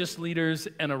religious leaders,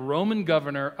 and a Roman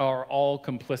governor are all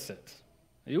complicit.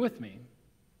 Are you with me?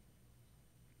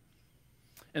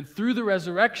 And through the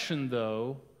resurrection,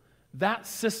 though, that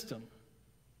system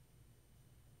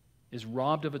is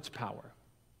robbed of its power.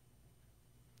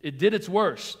 It did its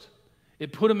worst.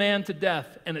 It put a man to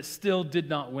death, and it still did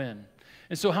not win.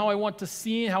 And so how I want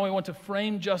to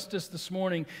frame justice this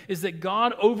morning is that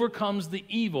God overcomes the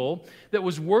evil that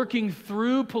was working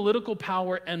through political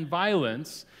power and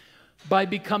violence by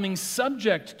becoming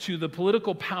subject to the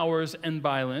political powers and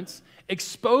violence,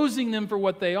 exposing them for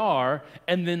what they are,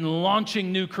 and then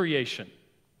launching new creation.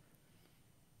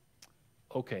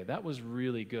 Okay, that was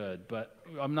really good, but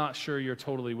I'm not sure you're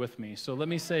totally with me. So let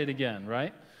me say it again,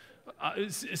 right?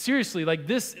 Seriously, like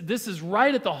this is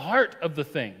right at the heart of the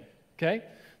thing, okay?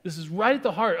 This is right at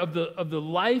the heart of the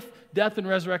life, death, and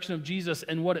resurrection of Jesus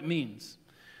and what it means.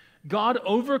 God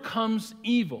overcomes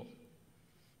evil,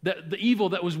 the evil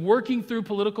that was working through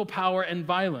political power and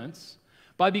violence,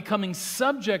 by becoming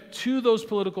subject to those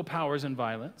political powers and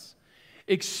violence,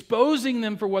 exposing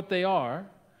them for what they are,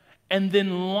 and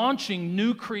then launching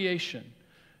new creation,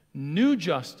 new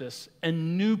justice,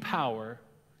 and new power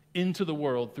into the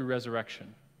world through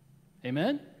resurrection.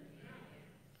 Amen?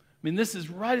 I mean, this is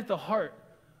right at the heart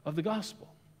of the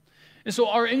gospel. And so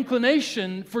our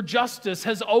inclination for justice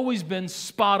has always been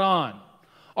spot on.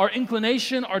 Our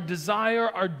inclination, our desire,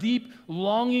 our deep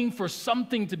longing for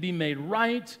something to be made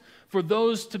right, for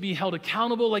those to be held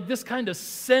accountable, like this kind of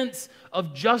sense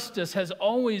of justice has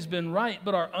always been right,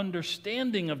 but our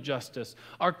understanding of justice,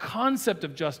 our concept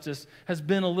of justice has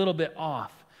been a little bit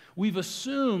off. We've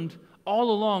assumed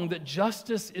all along that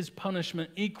justice is punishment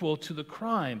equal to the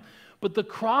crime. But the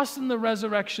cross and the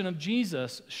resurrection of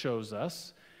Jesus shows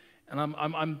us,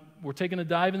 and we're taking a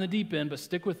dive in the deep end, but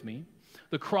stick with me.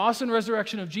 The cross and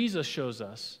resurrection of Jesus shows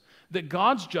us that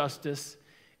God's justice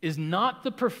is not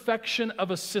the perfection of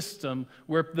a system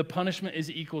where the punishment is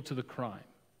equal to the crime.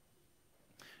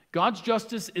 God's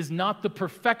justice is not the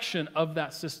perfection of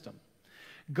that system.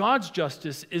 God's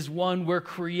justice is one where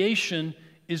creation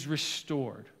is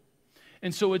restored.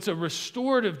 And so it's a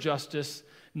restorative justice,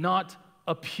 not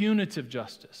a punitive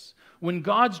justice. When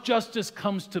God's justice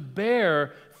comes to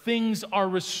bear, things are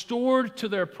restored to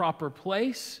their proper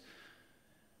place,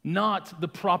 not the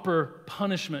proper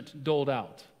punishment doled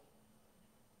out.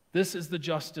 This is the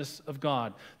justice of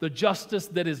God, the justice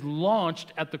that is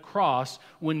launched at the cross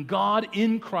when God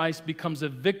in Christ becomes a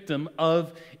victim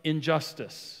of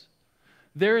injustice.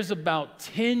 There is about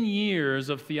 10 years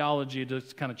of theology to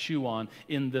kind of chew on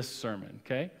in this sermon,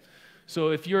 okay? So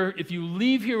if you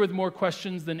leave here with more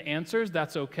questions than answers,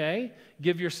 that's okay.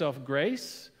 Give yourself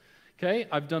grace, okay?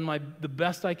 I've done the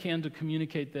best I can to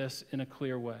communicate this in a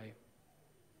clear way.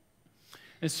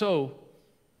 And so,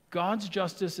 God's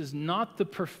justice is not the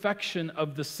perfection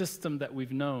of the system that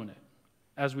we've known it,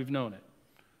 as we've known it.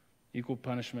 Equal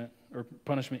punishment, or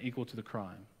punishment equal to the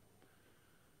crime.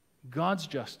 God's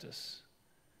justice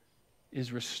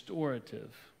is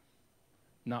restorative,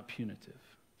 not punitive.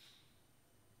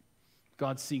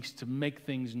 God seeks to make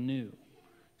things new,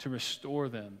 to restore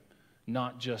them,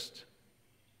 not just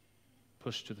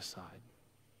push to the side.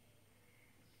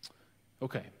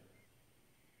 Okay.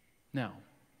 Now,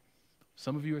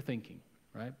 some of you are thinking,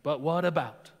 right? But what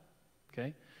about?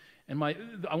 Okay? And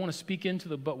I want to speak into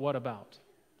the but what about.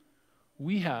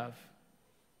 We have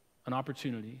an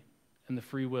opportunity and the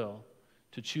free will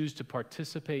to choose to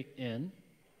participate in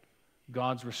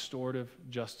God's restorative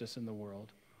justice in the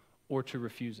world or to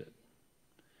refuse it.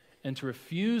 And to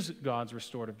refuse God's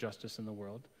restorative justice in the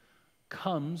world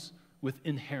comes with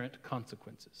inherent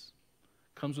consequences.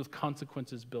 Comes with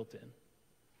consequences built in.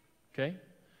 Okay?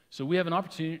 So we have an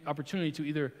opportunity to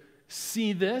either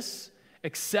see this,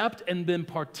 accept, and then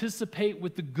participate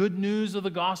with the good news of the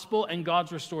gospel and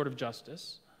God's restorative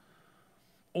justice.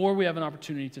 Or we have an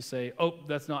opportunity to say, oh,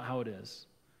 that's not how it is.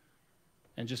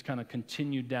 And just kind of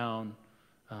continue down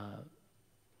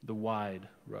the wide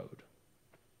road.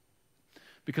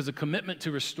 Because a commitment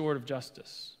to restorative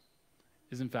justice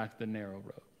is, in fact, the narrow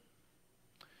road.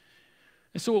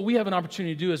 And so what we have an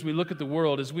opportunity to do as we look at the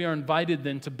world is we are invited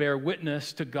then to bear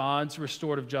witness to God's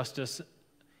restorative justice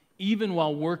even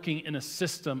while working in a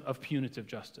system of punitive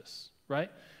justice,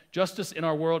 right? Justice in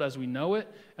our world as we know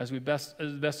it, as we best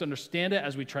understand it,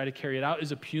 as we try to carry it out,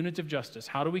 is a punitive justice.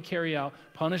 How do we carry out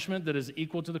punishment that is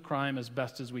equal to the crime as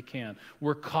best as we can?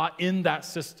 We're caught in that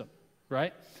system,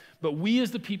 right? But we as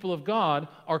the people of God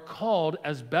are called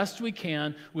as best we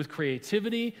can with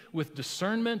creativity, with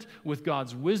discernment, with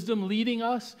God's wisdom leading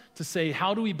us to say,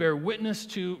 how do we bear witness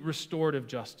to restorative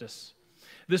justice?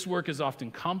 This work is often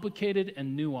complicated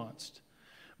and nuanced.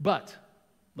 But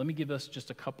let me give us just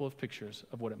a couple of pictures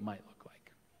of what it might look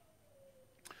like.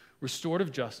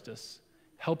 Restorative justice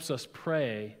helps us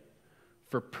pray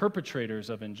for perpetrators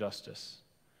of injustice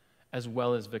as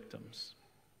well as victims.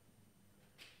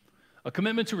 A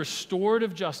commitment to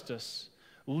restorative justice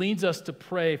leads us to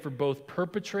pray for both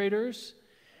perpetrators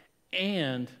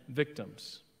and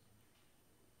victims.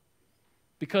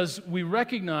 Because we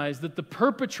recognize that the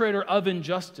perpetrator of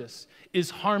injustice is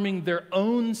harming their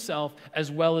own self as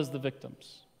well as the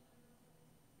victims.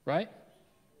 Right?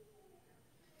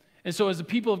 And so as the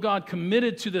people of God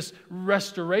committed to this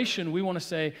restoration, we want to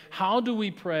say, how do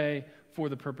we pray for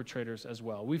the perpetrators as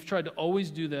well? We've tried to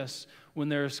always do this when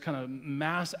there's kind of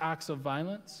mass acts of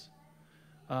violence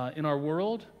in our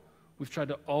world. We've tried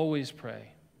to always pray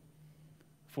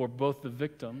for both the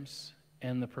victims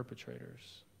and the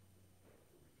perpetrators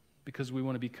because we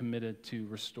want to be committed to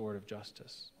restorative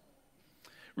justice.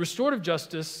 Restorative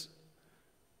justice,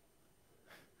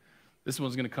 this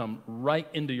one's going to come right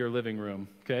into your living room,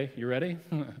 okay? You ready?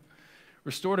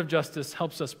 Restorative justice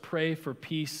helps us pray for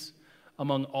peace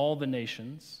among all the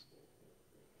nations,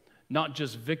 not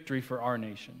just victory for our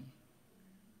nation.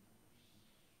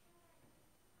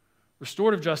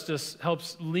 Restorative justice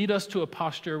helps lead us to a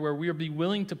posture where we will be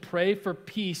willing to pray for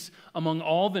peace among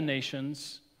all the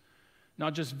nations,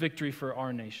 not just victory for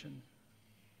our nation.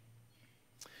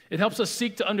 It helps us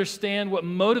seek to understand what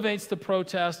motivates the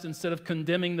protest instead of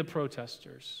condemning the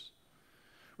protesters.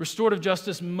 Restorative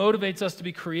justice motivates us to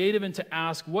be creative and to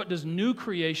ask, what does new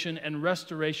creation and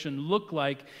restoration look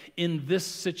like in this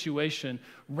situation,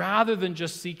 rather than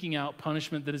just seeking out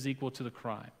punishment that is equal to the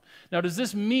crime. Now, does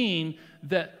this mean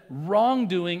that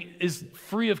wrongdoing is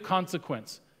free of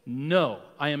consequence? No,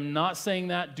 I am not saying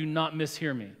that. Do not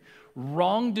mishear me.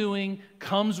 Wrongdoing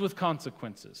comes with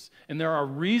consequences. And there are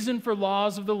reasons for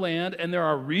laws of the land, and there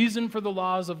are reasons for the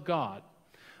laws of God.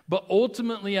 But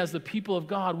ultimately, as the people of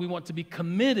God, we want to be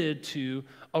committed to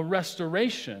a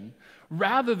restoration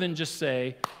rather than just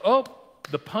say, oh,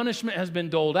 the punishment has been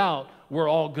doled out, we're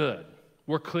all good,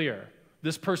 we're clear.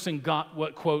 This person got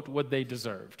what they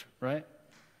deserved, right?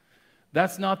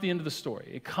 That's not the end of the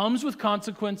story. It comes with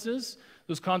consequences.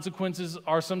 Those consequences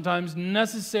are sometimes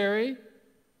necessary.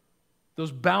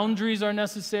 Those boundaries are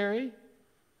necessary.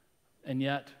 And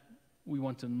yet, we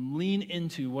want to lean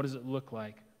into what does it look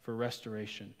like for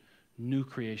restoration, new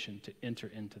creation to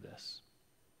enter into this.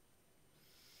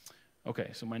 Okay,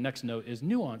 so my next note is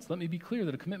nuance. Let me be clear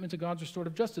that a commitment to God's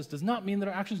restorative justice does not mean that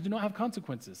our actions do not have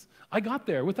consequences. I got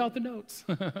there without the notes.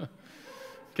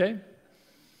 Okay?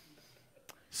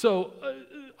 So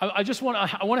I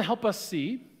want to help us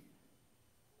see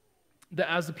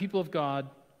that as the people of God,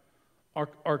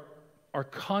 our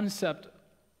concept,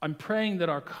 I'm praying that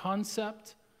our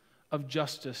concept of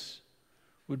justice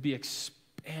would be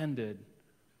expanded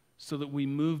so that we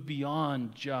move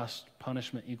beyond just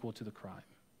punishment equal to the crime,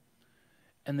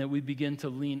 and that we begin to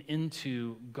lean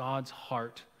into God's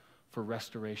heart for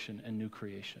restoration and new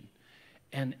creation.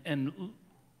 And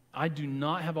I do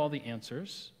not have all the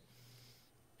answers,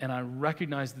 and I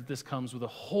recognize that this comes with a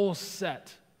whole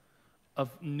set of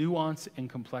nuance and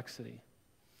complexity.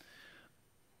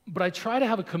 But I try to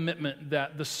have a commitment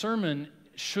that the sermon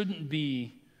shouldn't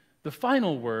be the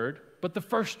final word, but the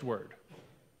first word.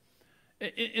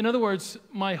 In other words,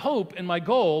 my hope and my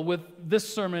goal with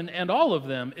this sermon and all of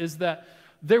them is that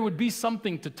there would be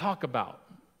something to talk about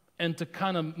and to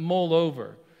kind of mull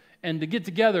over and to get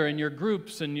together in your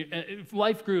groups and your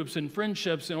life groups and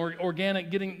friendships and organic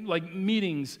getting like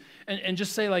meetings and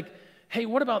just say like, hey,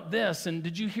 what about this? And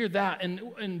did you hear that?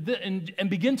 And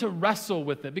begin to wrestle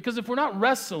with it. Because if we're not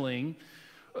wrestling,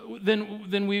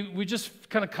 then we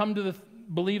just kind of come to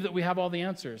believe that we have all the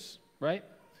answers, right?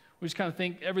 We just kind of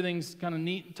think everything's kind of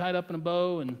neat and tied up in a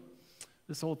bow, and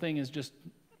this whole thing is just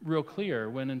real clear,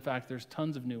 when in fact there's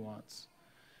tons of nuance.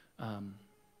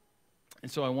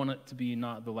 And so I want it to be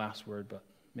not the last word, but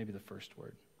maybe the first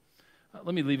word.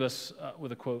 Let me leave us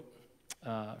with a quote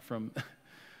from,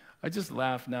 I just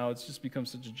laugh now, it's just become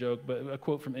such a joke, but a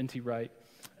quote from N.T. Wright.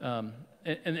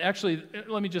 And actually,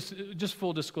 let me just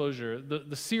full disclosure,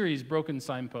 the series Broken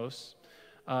Signposts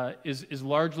is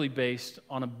largely based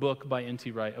on a book by N.T.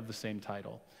 Wright of the same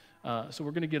title. So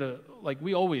we're going to get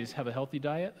we always have a healthy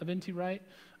diet of N.T. Wright,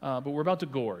 but we're about to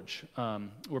gorge.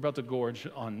 We're about to gorge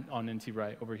on N.T.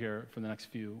 Wright over here for the next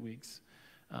few weeks.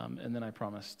 And then I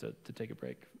promise to take a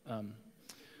break.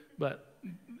 But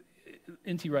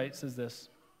N.T. Wright says this: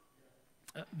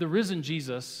 the risen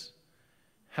Jesus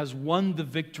has won the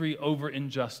victory over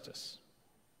injustice.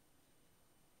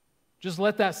 Just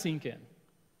let that sink in.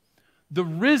 The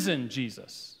risen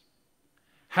Jesus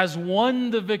has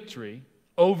won the victory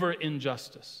over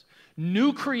injustice.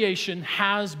 New creation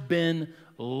has been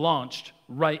launched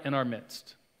right in our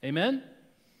midst. Amen?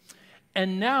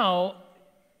 And now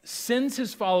sends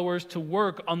his followers to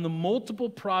work on the multiple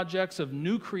projects of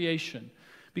new creation,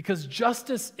 because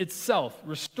justice itself,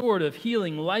 restorative,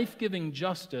 healing, life-giving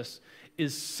justice,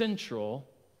 is central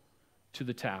to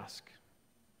the task.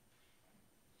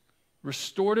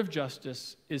 Restorative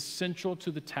justice is central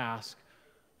to the task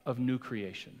of new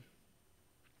creation.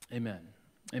 Amen.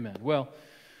 Amen. Well,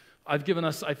 I've given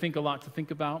us, I think, a lot to think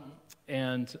about,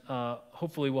 and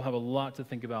hopefully we'll have a lot to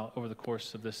think about over the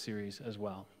course of this series as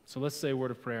well. So let's say a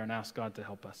word of prayer and ask God to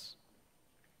help us.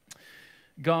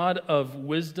 God of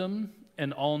wisdom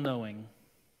and all-knowing,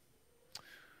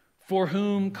 for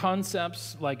whom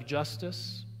concepts like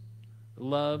justice,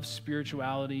 love,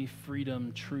 spirituality,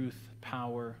 freedom, truth,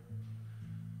 power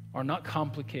are not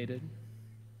complicated,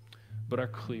 but are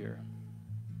clear.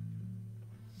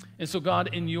 And so, God,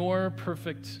 in your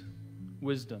perfect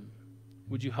wisdom,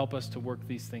 would you help us to work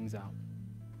these things out?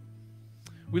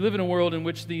 We live in a world in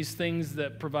which these things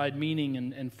that provide meaning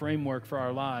and framework for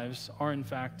our lives are, in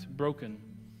fact, broken.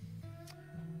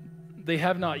 They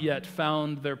have not yet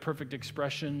found their perfect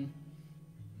expression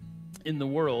in the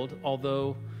world,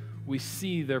 although we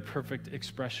see their perfect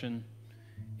expression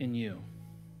in you.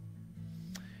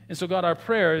 And so, God, our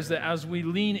prayer is that as we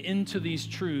lean into these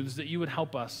truths, that you would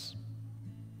help us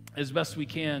as best we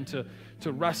can to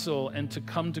wrestle and to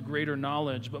come to greater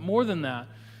knowledge. But more than that,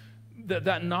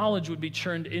 that knowledge would be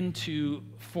churned into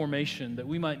formation, that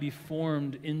we might be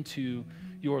formed into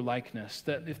your likeness.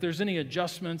 That if there's any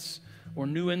adjustments or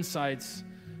new insights,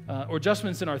 or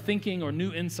adjustments in our thinking or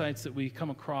new insights that we come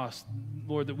across,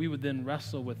 Lord, that we would then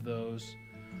wrestle with those,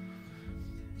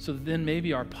 so that then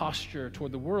maybe our posture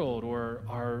toward the world or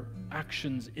our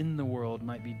actions in the world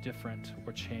might be different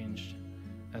or changed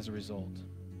as a result.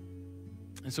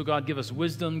 And so, God, give us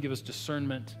wisdom, give us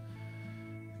discernment,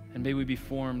 and may we be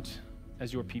formed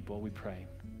as your people, we pray.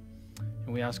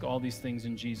 And we ask all these things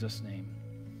in Jesus' name.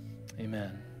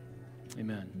 Amen.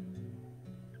 Amen.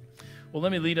 Well,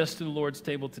 let me lead us to the Lord's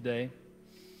table today.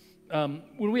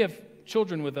 When we have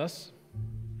children with us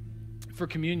for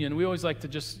communion, we always like to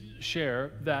just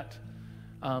share that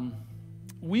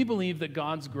we believe that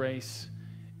God's grace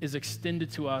is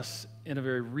extended to us in a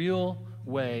very real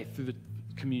way through the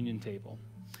communion table.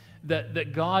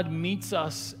 That God meets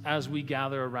us as we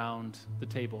gather around the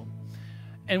table.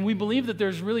 And we believe that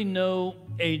there's really no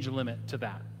age limit to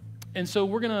that. And so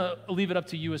we're going to leave it up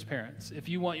to you as parents. If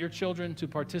you want your children to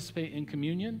participate in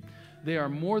communion, they are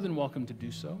more than welcome to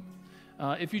do so.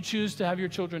 If you choose to have your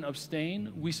children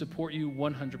abstain, we support you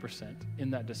 100% in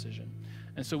that decision.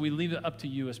 And so we leave it up to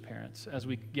you as parents as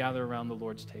we gather around the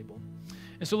Lord's table.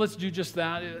 And so let's do just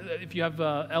that. If you have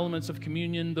elements of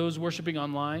communion, those worshiping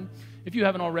online, if you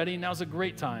haven't already, now's a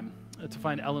great time to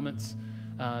find elements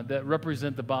that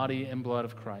represent the body and blood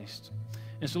of Christ.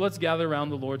 And so let's gather around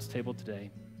the Lord's table today.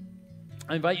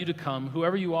 I invite you to come,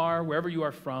 whoever you are, wherever you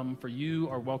are from, for you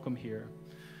are welcome here.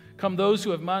 Come those who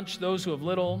have much, those who have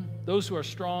little, those who are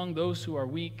strong, those who are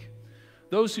weak,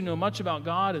 those who know much about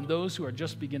God, and those who are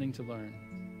just beginning to learn.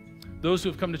 Those who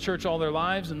have come to church all their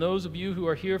lives, and those of you who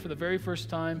are here for the very first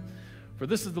time, for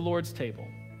this is the Lord's table.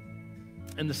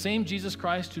 And the same Jesus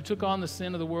Christ who took on the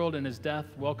sin of the world in his death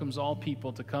welcomes all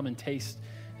people to come and taste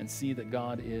and see that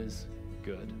God is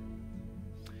good.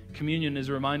 Communion is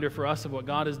a reminder for us of what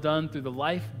God has done through the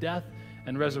life, death,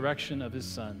 and resurrection of his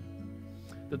Son.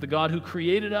 That the God who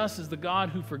created us is the God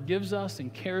who forgives us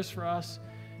and cares for us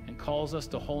and calls us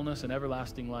to wholeness and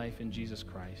everlasting life in Jesus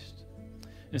Christ.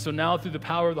 And so now, through the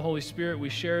power of the Holy Spirit, we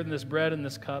share in this bread and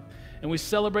this cup, and we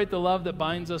celebrate the love that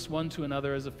binds us one to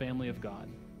another as a family of God.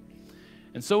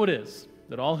 And so it is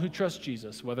that all who trust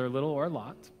Jesus, whether a little or a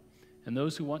lot, and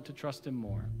those who want to trust him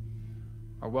more,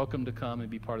 are welcome to come and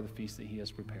be part of the feast that he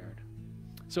has prepared.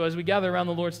 So as we gather around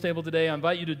the Lord's table today, I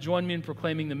invite you to join me in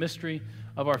proclaiming the mystery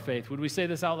of our faith. Would we say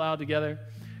this out loud together?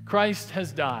 Christ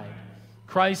has died.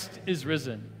 Christ is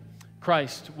risen.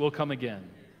 Christ will come again.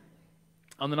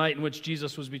 On the night in which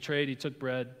Jesus was betrayed, he took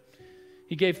bread.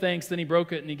 He gave thanks, then he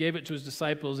broke it, and he gave it to his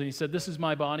disciples, and he said, "This is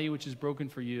my body, which is broken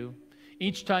for you.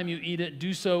 Each time you eat it,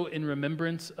 do so in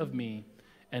remembrance of me,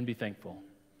 and be thankful."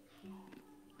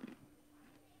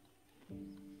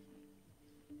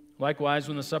 Likewise,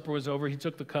 when the supper was over, he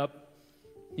took the cup.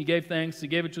 He gave thanks, he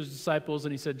gave it to his disciples,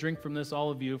 and he said, "Drink from this,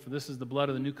 all of you, for this is the blood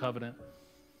of the new covenant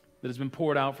that has been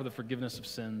poured out for the forgiveness of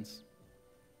sins.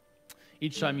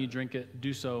 Each time you drink it,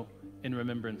 do so in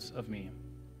remembrance of me."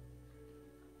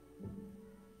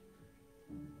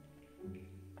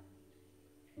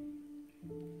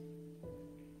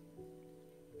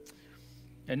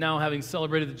 And now, having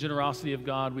celebrated the generosity of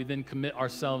God, we then commit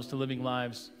ourselves to living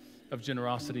lives of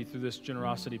generosity through this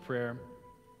generosity prayer.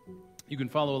 You can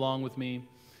follow along with me.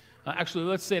 Actually,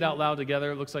 let's say it out loud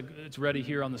together. It looks like it's ready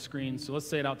here on the screen, so let's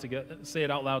say it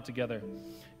out loud together.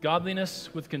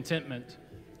 Godliness with contentment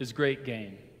is great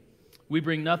gain. We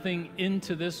bring nothing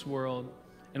into this world,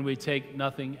 and we take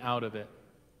nothing out of it.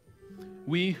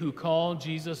 We who call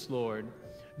Jesus Lord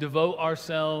devote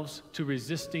ourselves to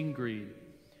resisting greed,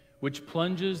 which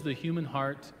plunges the human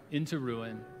heart into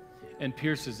ruin and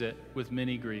pierces it with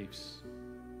many griefs.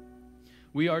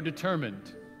 We are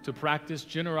determined to practice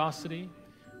generosity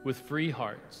with free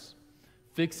hearts,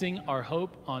 fixing our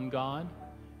hope on God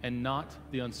and not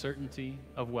the uncertainty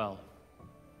of wealth.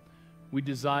 We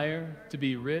desire to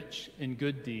be rich in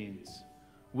good deeds,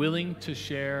 willing to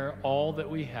share all that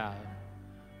we have,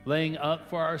 laying up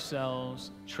for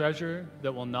ourselves treasure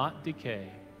that will not decay,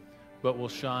 but will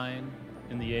shine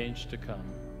in the age to come.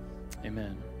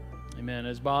 Amen. Amen.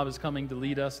 As Bob is coming to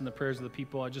lead us in the prayers of the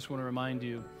people, I just want to remind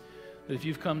you that if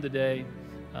you've come today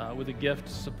with a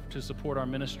gift to support our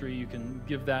ministry, you can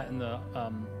give that in the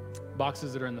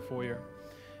boxes that are in the foyer.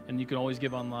 And you can always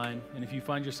give online. And if you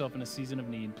find yourself in a season of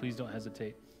need, please don't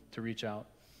hesitate to reach out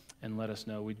and let us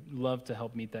know. We'd love to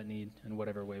help meet that need in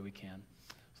whatever way we can.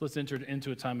 So let's enter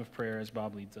into a time of prayer as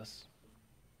Bob leads us.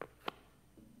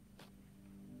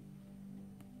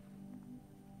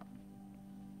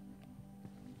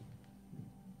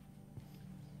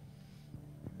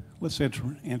 Let's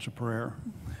answer prayer.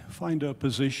 Find a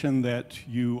position that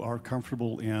you are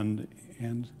comfortable in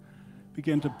and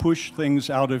begin to push things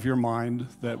out of your mind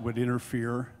that would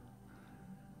interfere.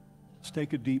 Let's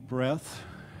take a deep breath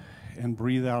and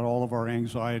breathe out all of our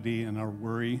anxiety and our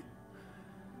worry,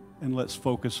 and let's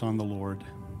focus on the Lord.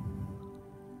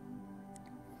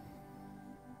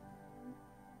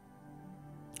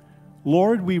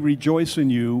 Lord, we rejoice in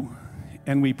you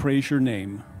and we praise your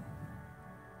name.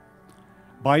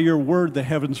 By your word the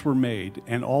heavens were made,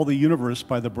 and all the universe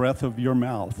by the breath of your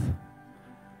mouth.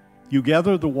 You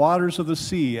gather the waters of the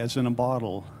sea as in a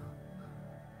bottle.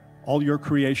 All your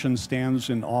creation stands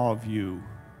in awe of you,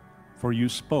 for you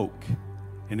spoke,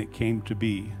 and it came to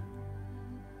be.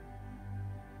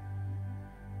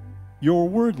 Your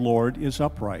word, Lord, is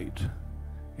upright,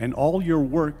 and all your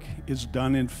work is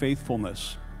done in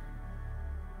faithfulness.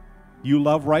 You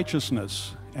love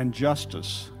righteousness and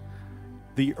justice.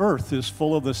 The earth is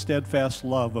full of the steadfast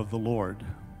love of the Lord.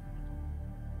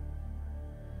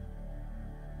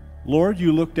 Lord,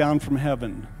 you look down from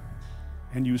heaven,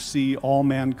 and you see all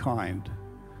mankind.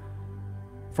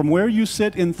 From where you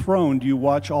sit enthroned, you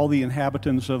watch all the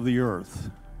inhabitants of the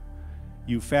earth.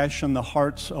 You fashion the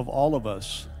hearts of all of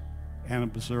us and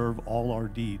observe all our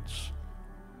deeds.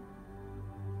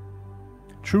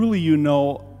 Truly you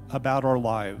know about our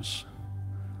lives.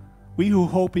 We who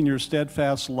hope in your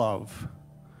steadfast love,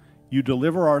 you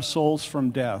deliver our souls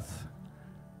from death,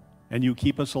 and you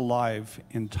keep us alive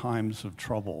in times of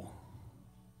trouble.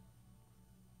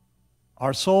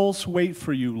 Our souls wait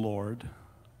for you, Lord.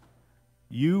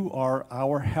 You are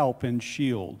our help and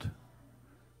shield.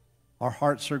 Our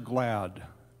hearts are glad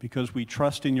because we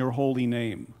trust in your holy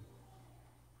name.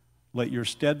 Let your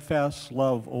steadfast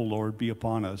love, O Lord, be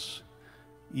upon us,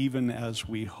 even as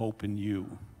we hope in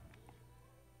you.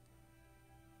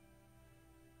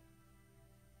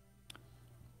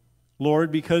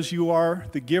 Lord, because you are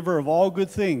the giver of all good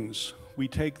things, we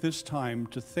take this time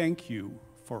to thank you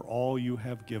for all you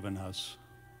have given us.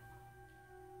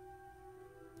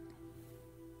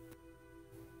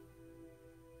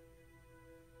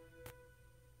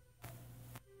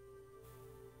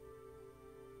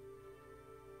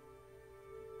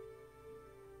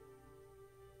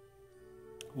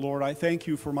 Lord, I thank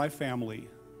you for my family.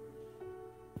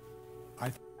 I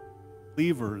thank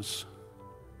believers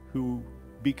who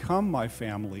become my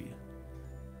family.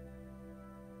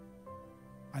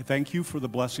 I thank you for the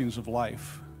blessings of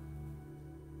life.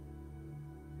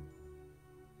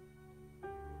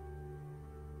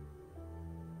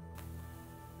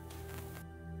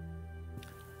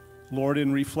 Lord,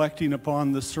 in reflecting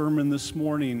upon the sermon this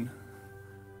morning,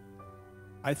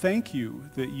 I thank you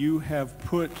that you have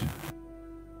put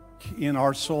in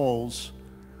our souls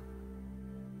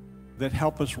that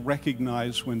help us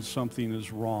recognize when something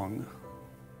is wrong.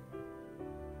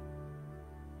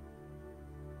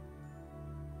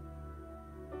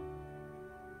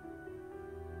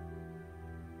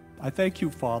 I thank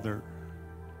you, Father,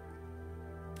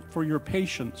 for your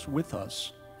patience with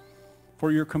us,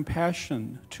 for your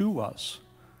compassion to us.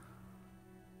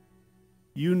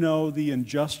 You know the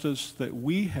injustice that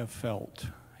we have felt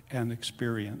and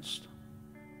experienced.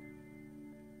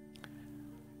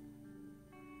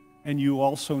 And you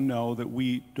also know that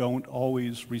we don't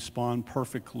always respond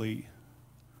perfectly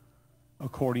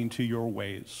according to your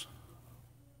ways.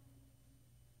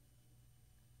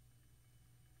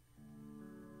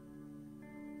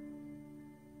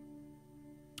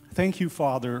 Thank you,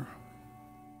 Father,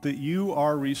 that you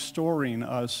are restoring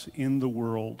us in the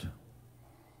world.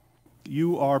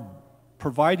 You are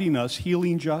providing us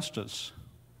healing justice.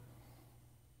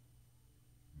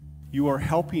 You are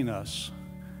helping us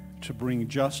to bring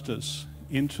justice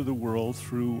into the world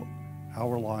through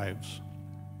our lives.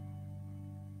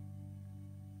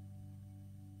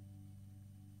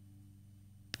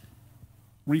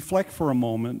 Reflect for a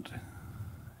moment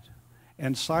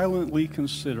and silently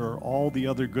consider all the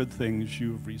other good things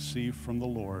you've received from the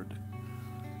Lord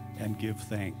and give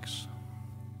thanks.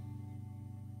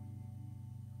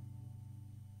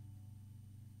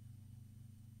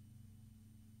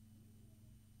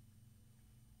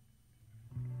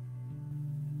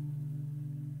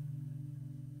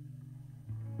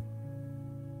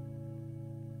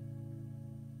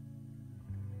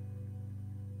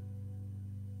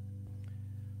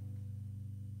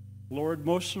 Lord,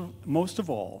 most of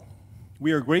all,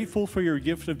 we are grateful for your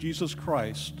gift of Jesus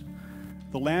Christ,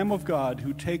 the Lamb of God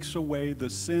who takes away the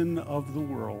sin of the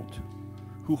world,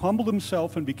 who humbled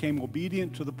himself and became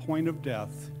obedient to the point of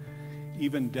death,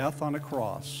 even death on a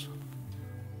cross,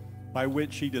 by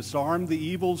which he disarmed the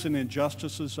evils and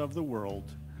injustices of the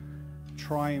world,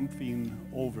 triumphing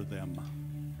over them.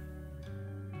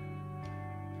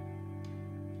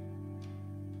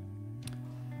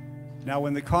 Now,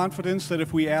 in the confidence that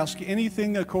if we ask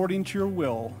anything according to your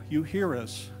will, you hear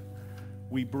us,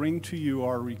 we bring to you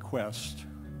our request.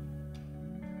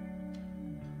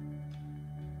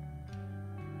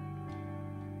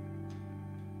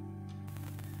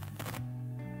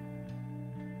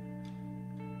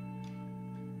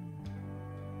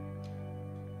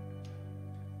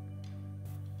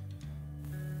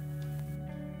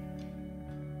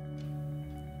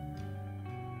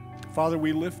 Father,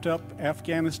 we lift up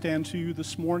Afghanistan to you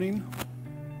this morning.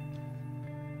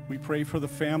 We pray for the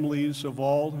families of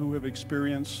all who have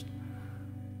experienced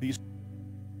these.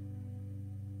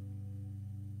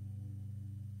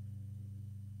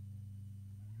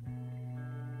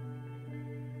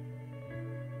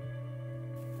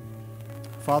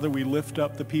 Father, we lift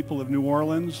up the people of New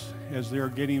Orleans as they are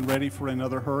getting ready for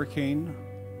another hurricane.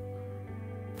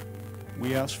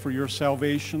 We ask for your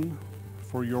salvation,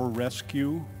 for your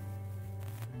rescue.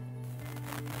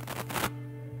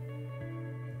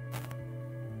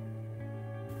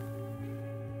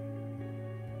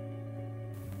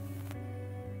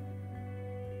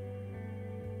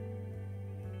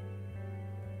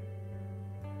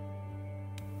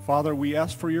 Father, we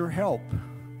ask for your help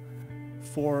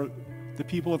for the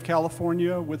people of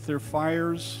California with their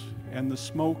fires and the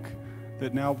smoke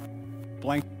that now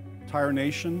blankets the entire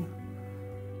nation,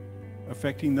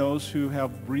 affecting those who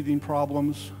have breathing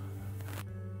problems.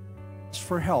 Ask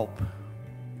for help.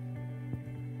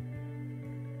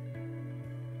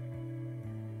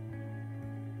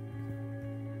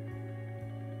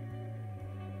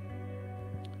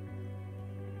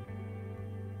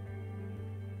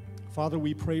 Father,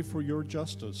 we pray for your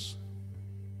justice.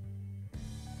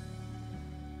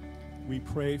 We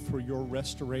pray for your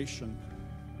restoration.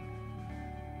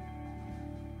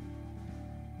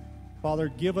 Father,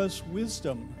 give us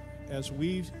wisdom as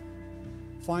we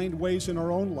find ways in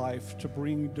our own life to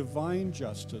bring divine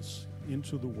justice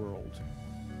into the world.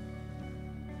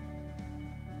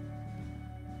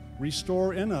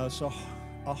 Restore in us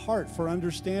a heart for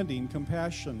understanding,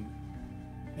 compassion,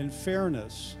 and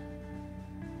fairness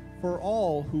for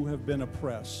all who have been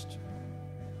oppressed.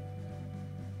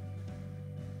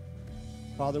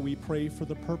 Father, we pray for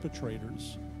the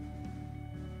perpetrators,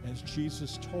 as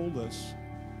Jesus told us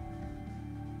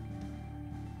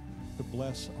to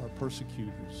bless our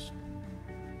persecutors.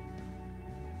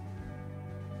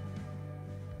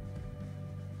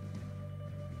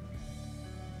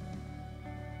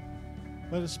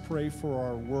 Let us pray for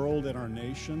our world and our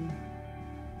nation,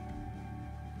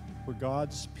 for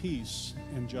God's peace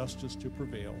and justice to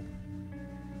prevail.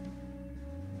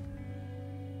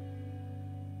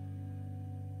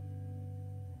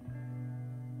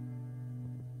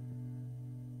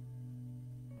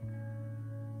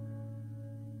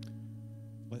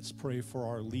 Let's pray for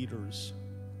our leaders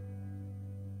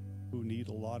who need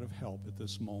a lot of help at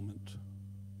this moment.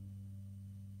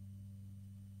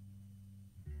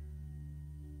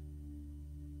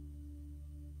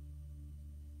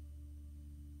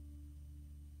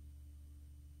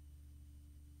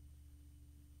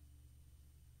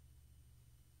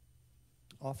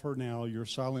 Offer now your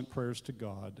silent prayers to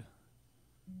God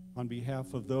on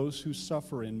behalf of those who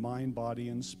suffer in mind, body,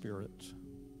 and spirit.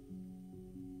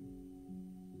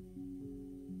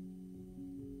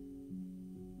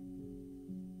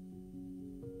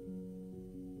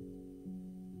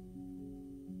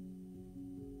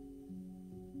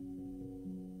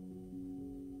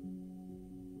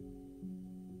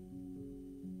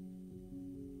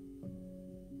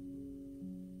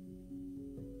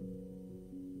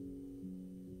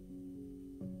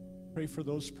 Pray for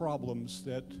those problems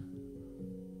that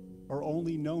are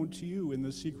only known to you in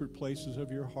the secret places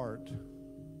of your heart,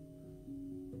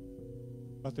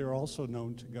 but they're also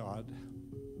known to God.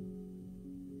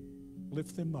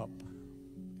 Lift them up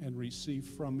and receive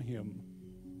from Him.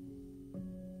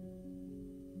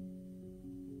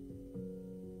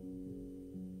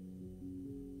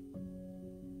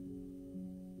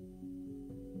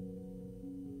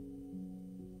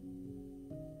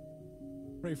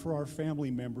 Pray for our family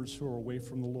members who are away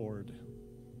from the Lord.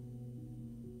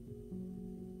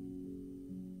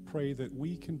 Pray that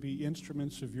we can be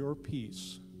instruments of your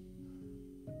peace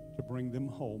to bring them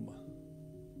home.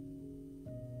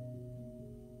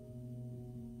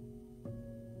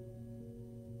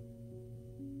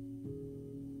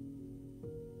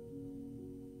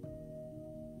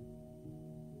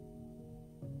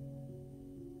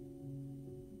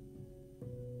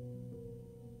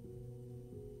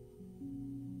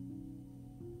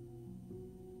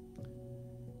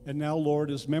 And now,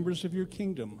 Lord, as members of your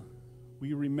kingdom,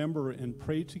 we remember and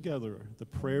pray together the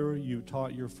prayer you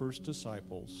taught your first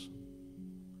disciples.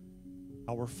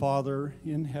 Our Father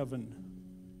in heaven,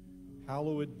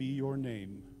 hallowed be your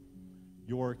name.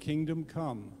 Your kingdom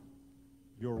come,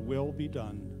 your will be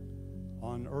done,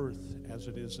 on earth as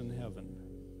it is in heaven.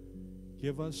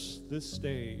 Give us this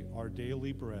day our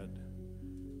daily bread.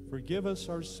 Forgive us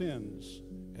our sins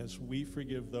as we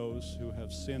forgive those who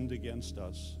have sinned against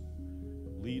us.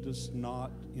 Lead us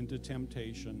not into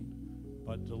temptation,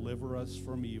 but deliver us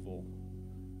from evil.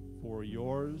 For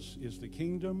yours is the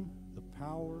kingdom, the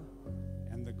power,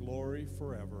 and the glory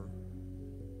forever.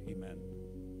 Amen.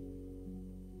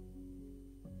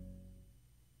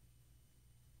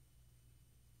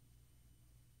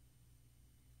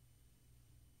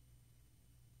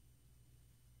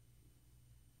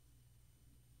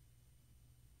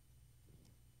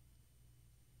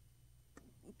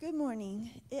 Good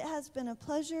morning. It has been a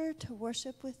pleasure to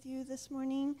worship with you this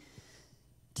morning,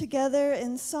 together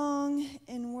in song,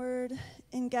 in word,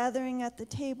 in gathering at the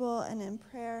table, and in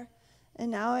prayer.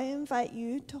 And now I invite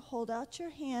you to hold out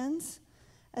your hands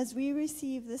as we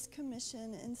receive this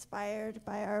commission inspired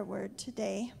by our word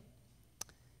today.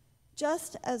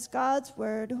 Just as God's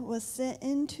word was sent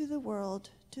into the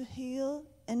world to heal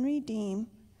and redeem,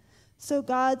 So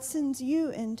God sends you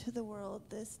into the world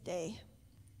this day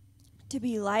to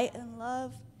be light and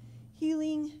love,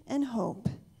 healing and hope.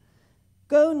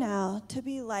 Go now to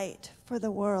be light for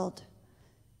the world.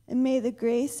 And may the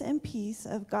grace and peace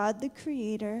of God the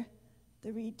Creator,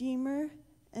 the Redeemer,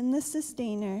 and the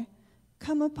Sustainer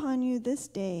come upon you this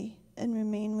day and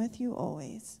remain with you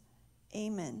always.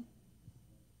 Amen.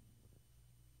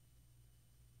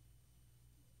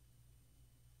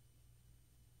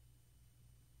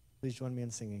 Please join me in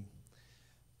singing.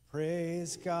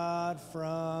 Praise God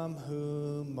from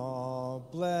whom all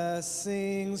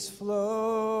blessings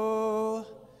flow.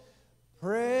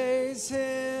 Praise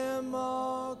him,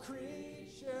 all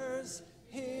creatures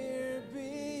here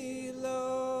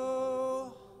below.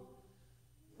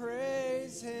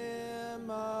 Praise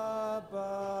him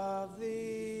above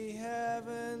the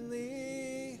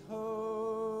heavenly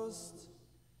host.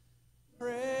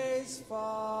 Praise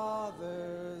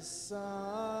Father,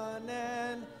 Son,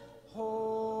 and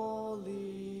Holy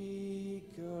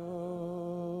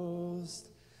Ghost.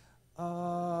 Amen.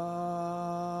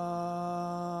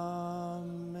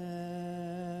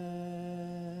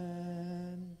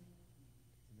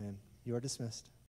 Amen. You are dismissed.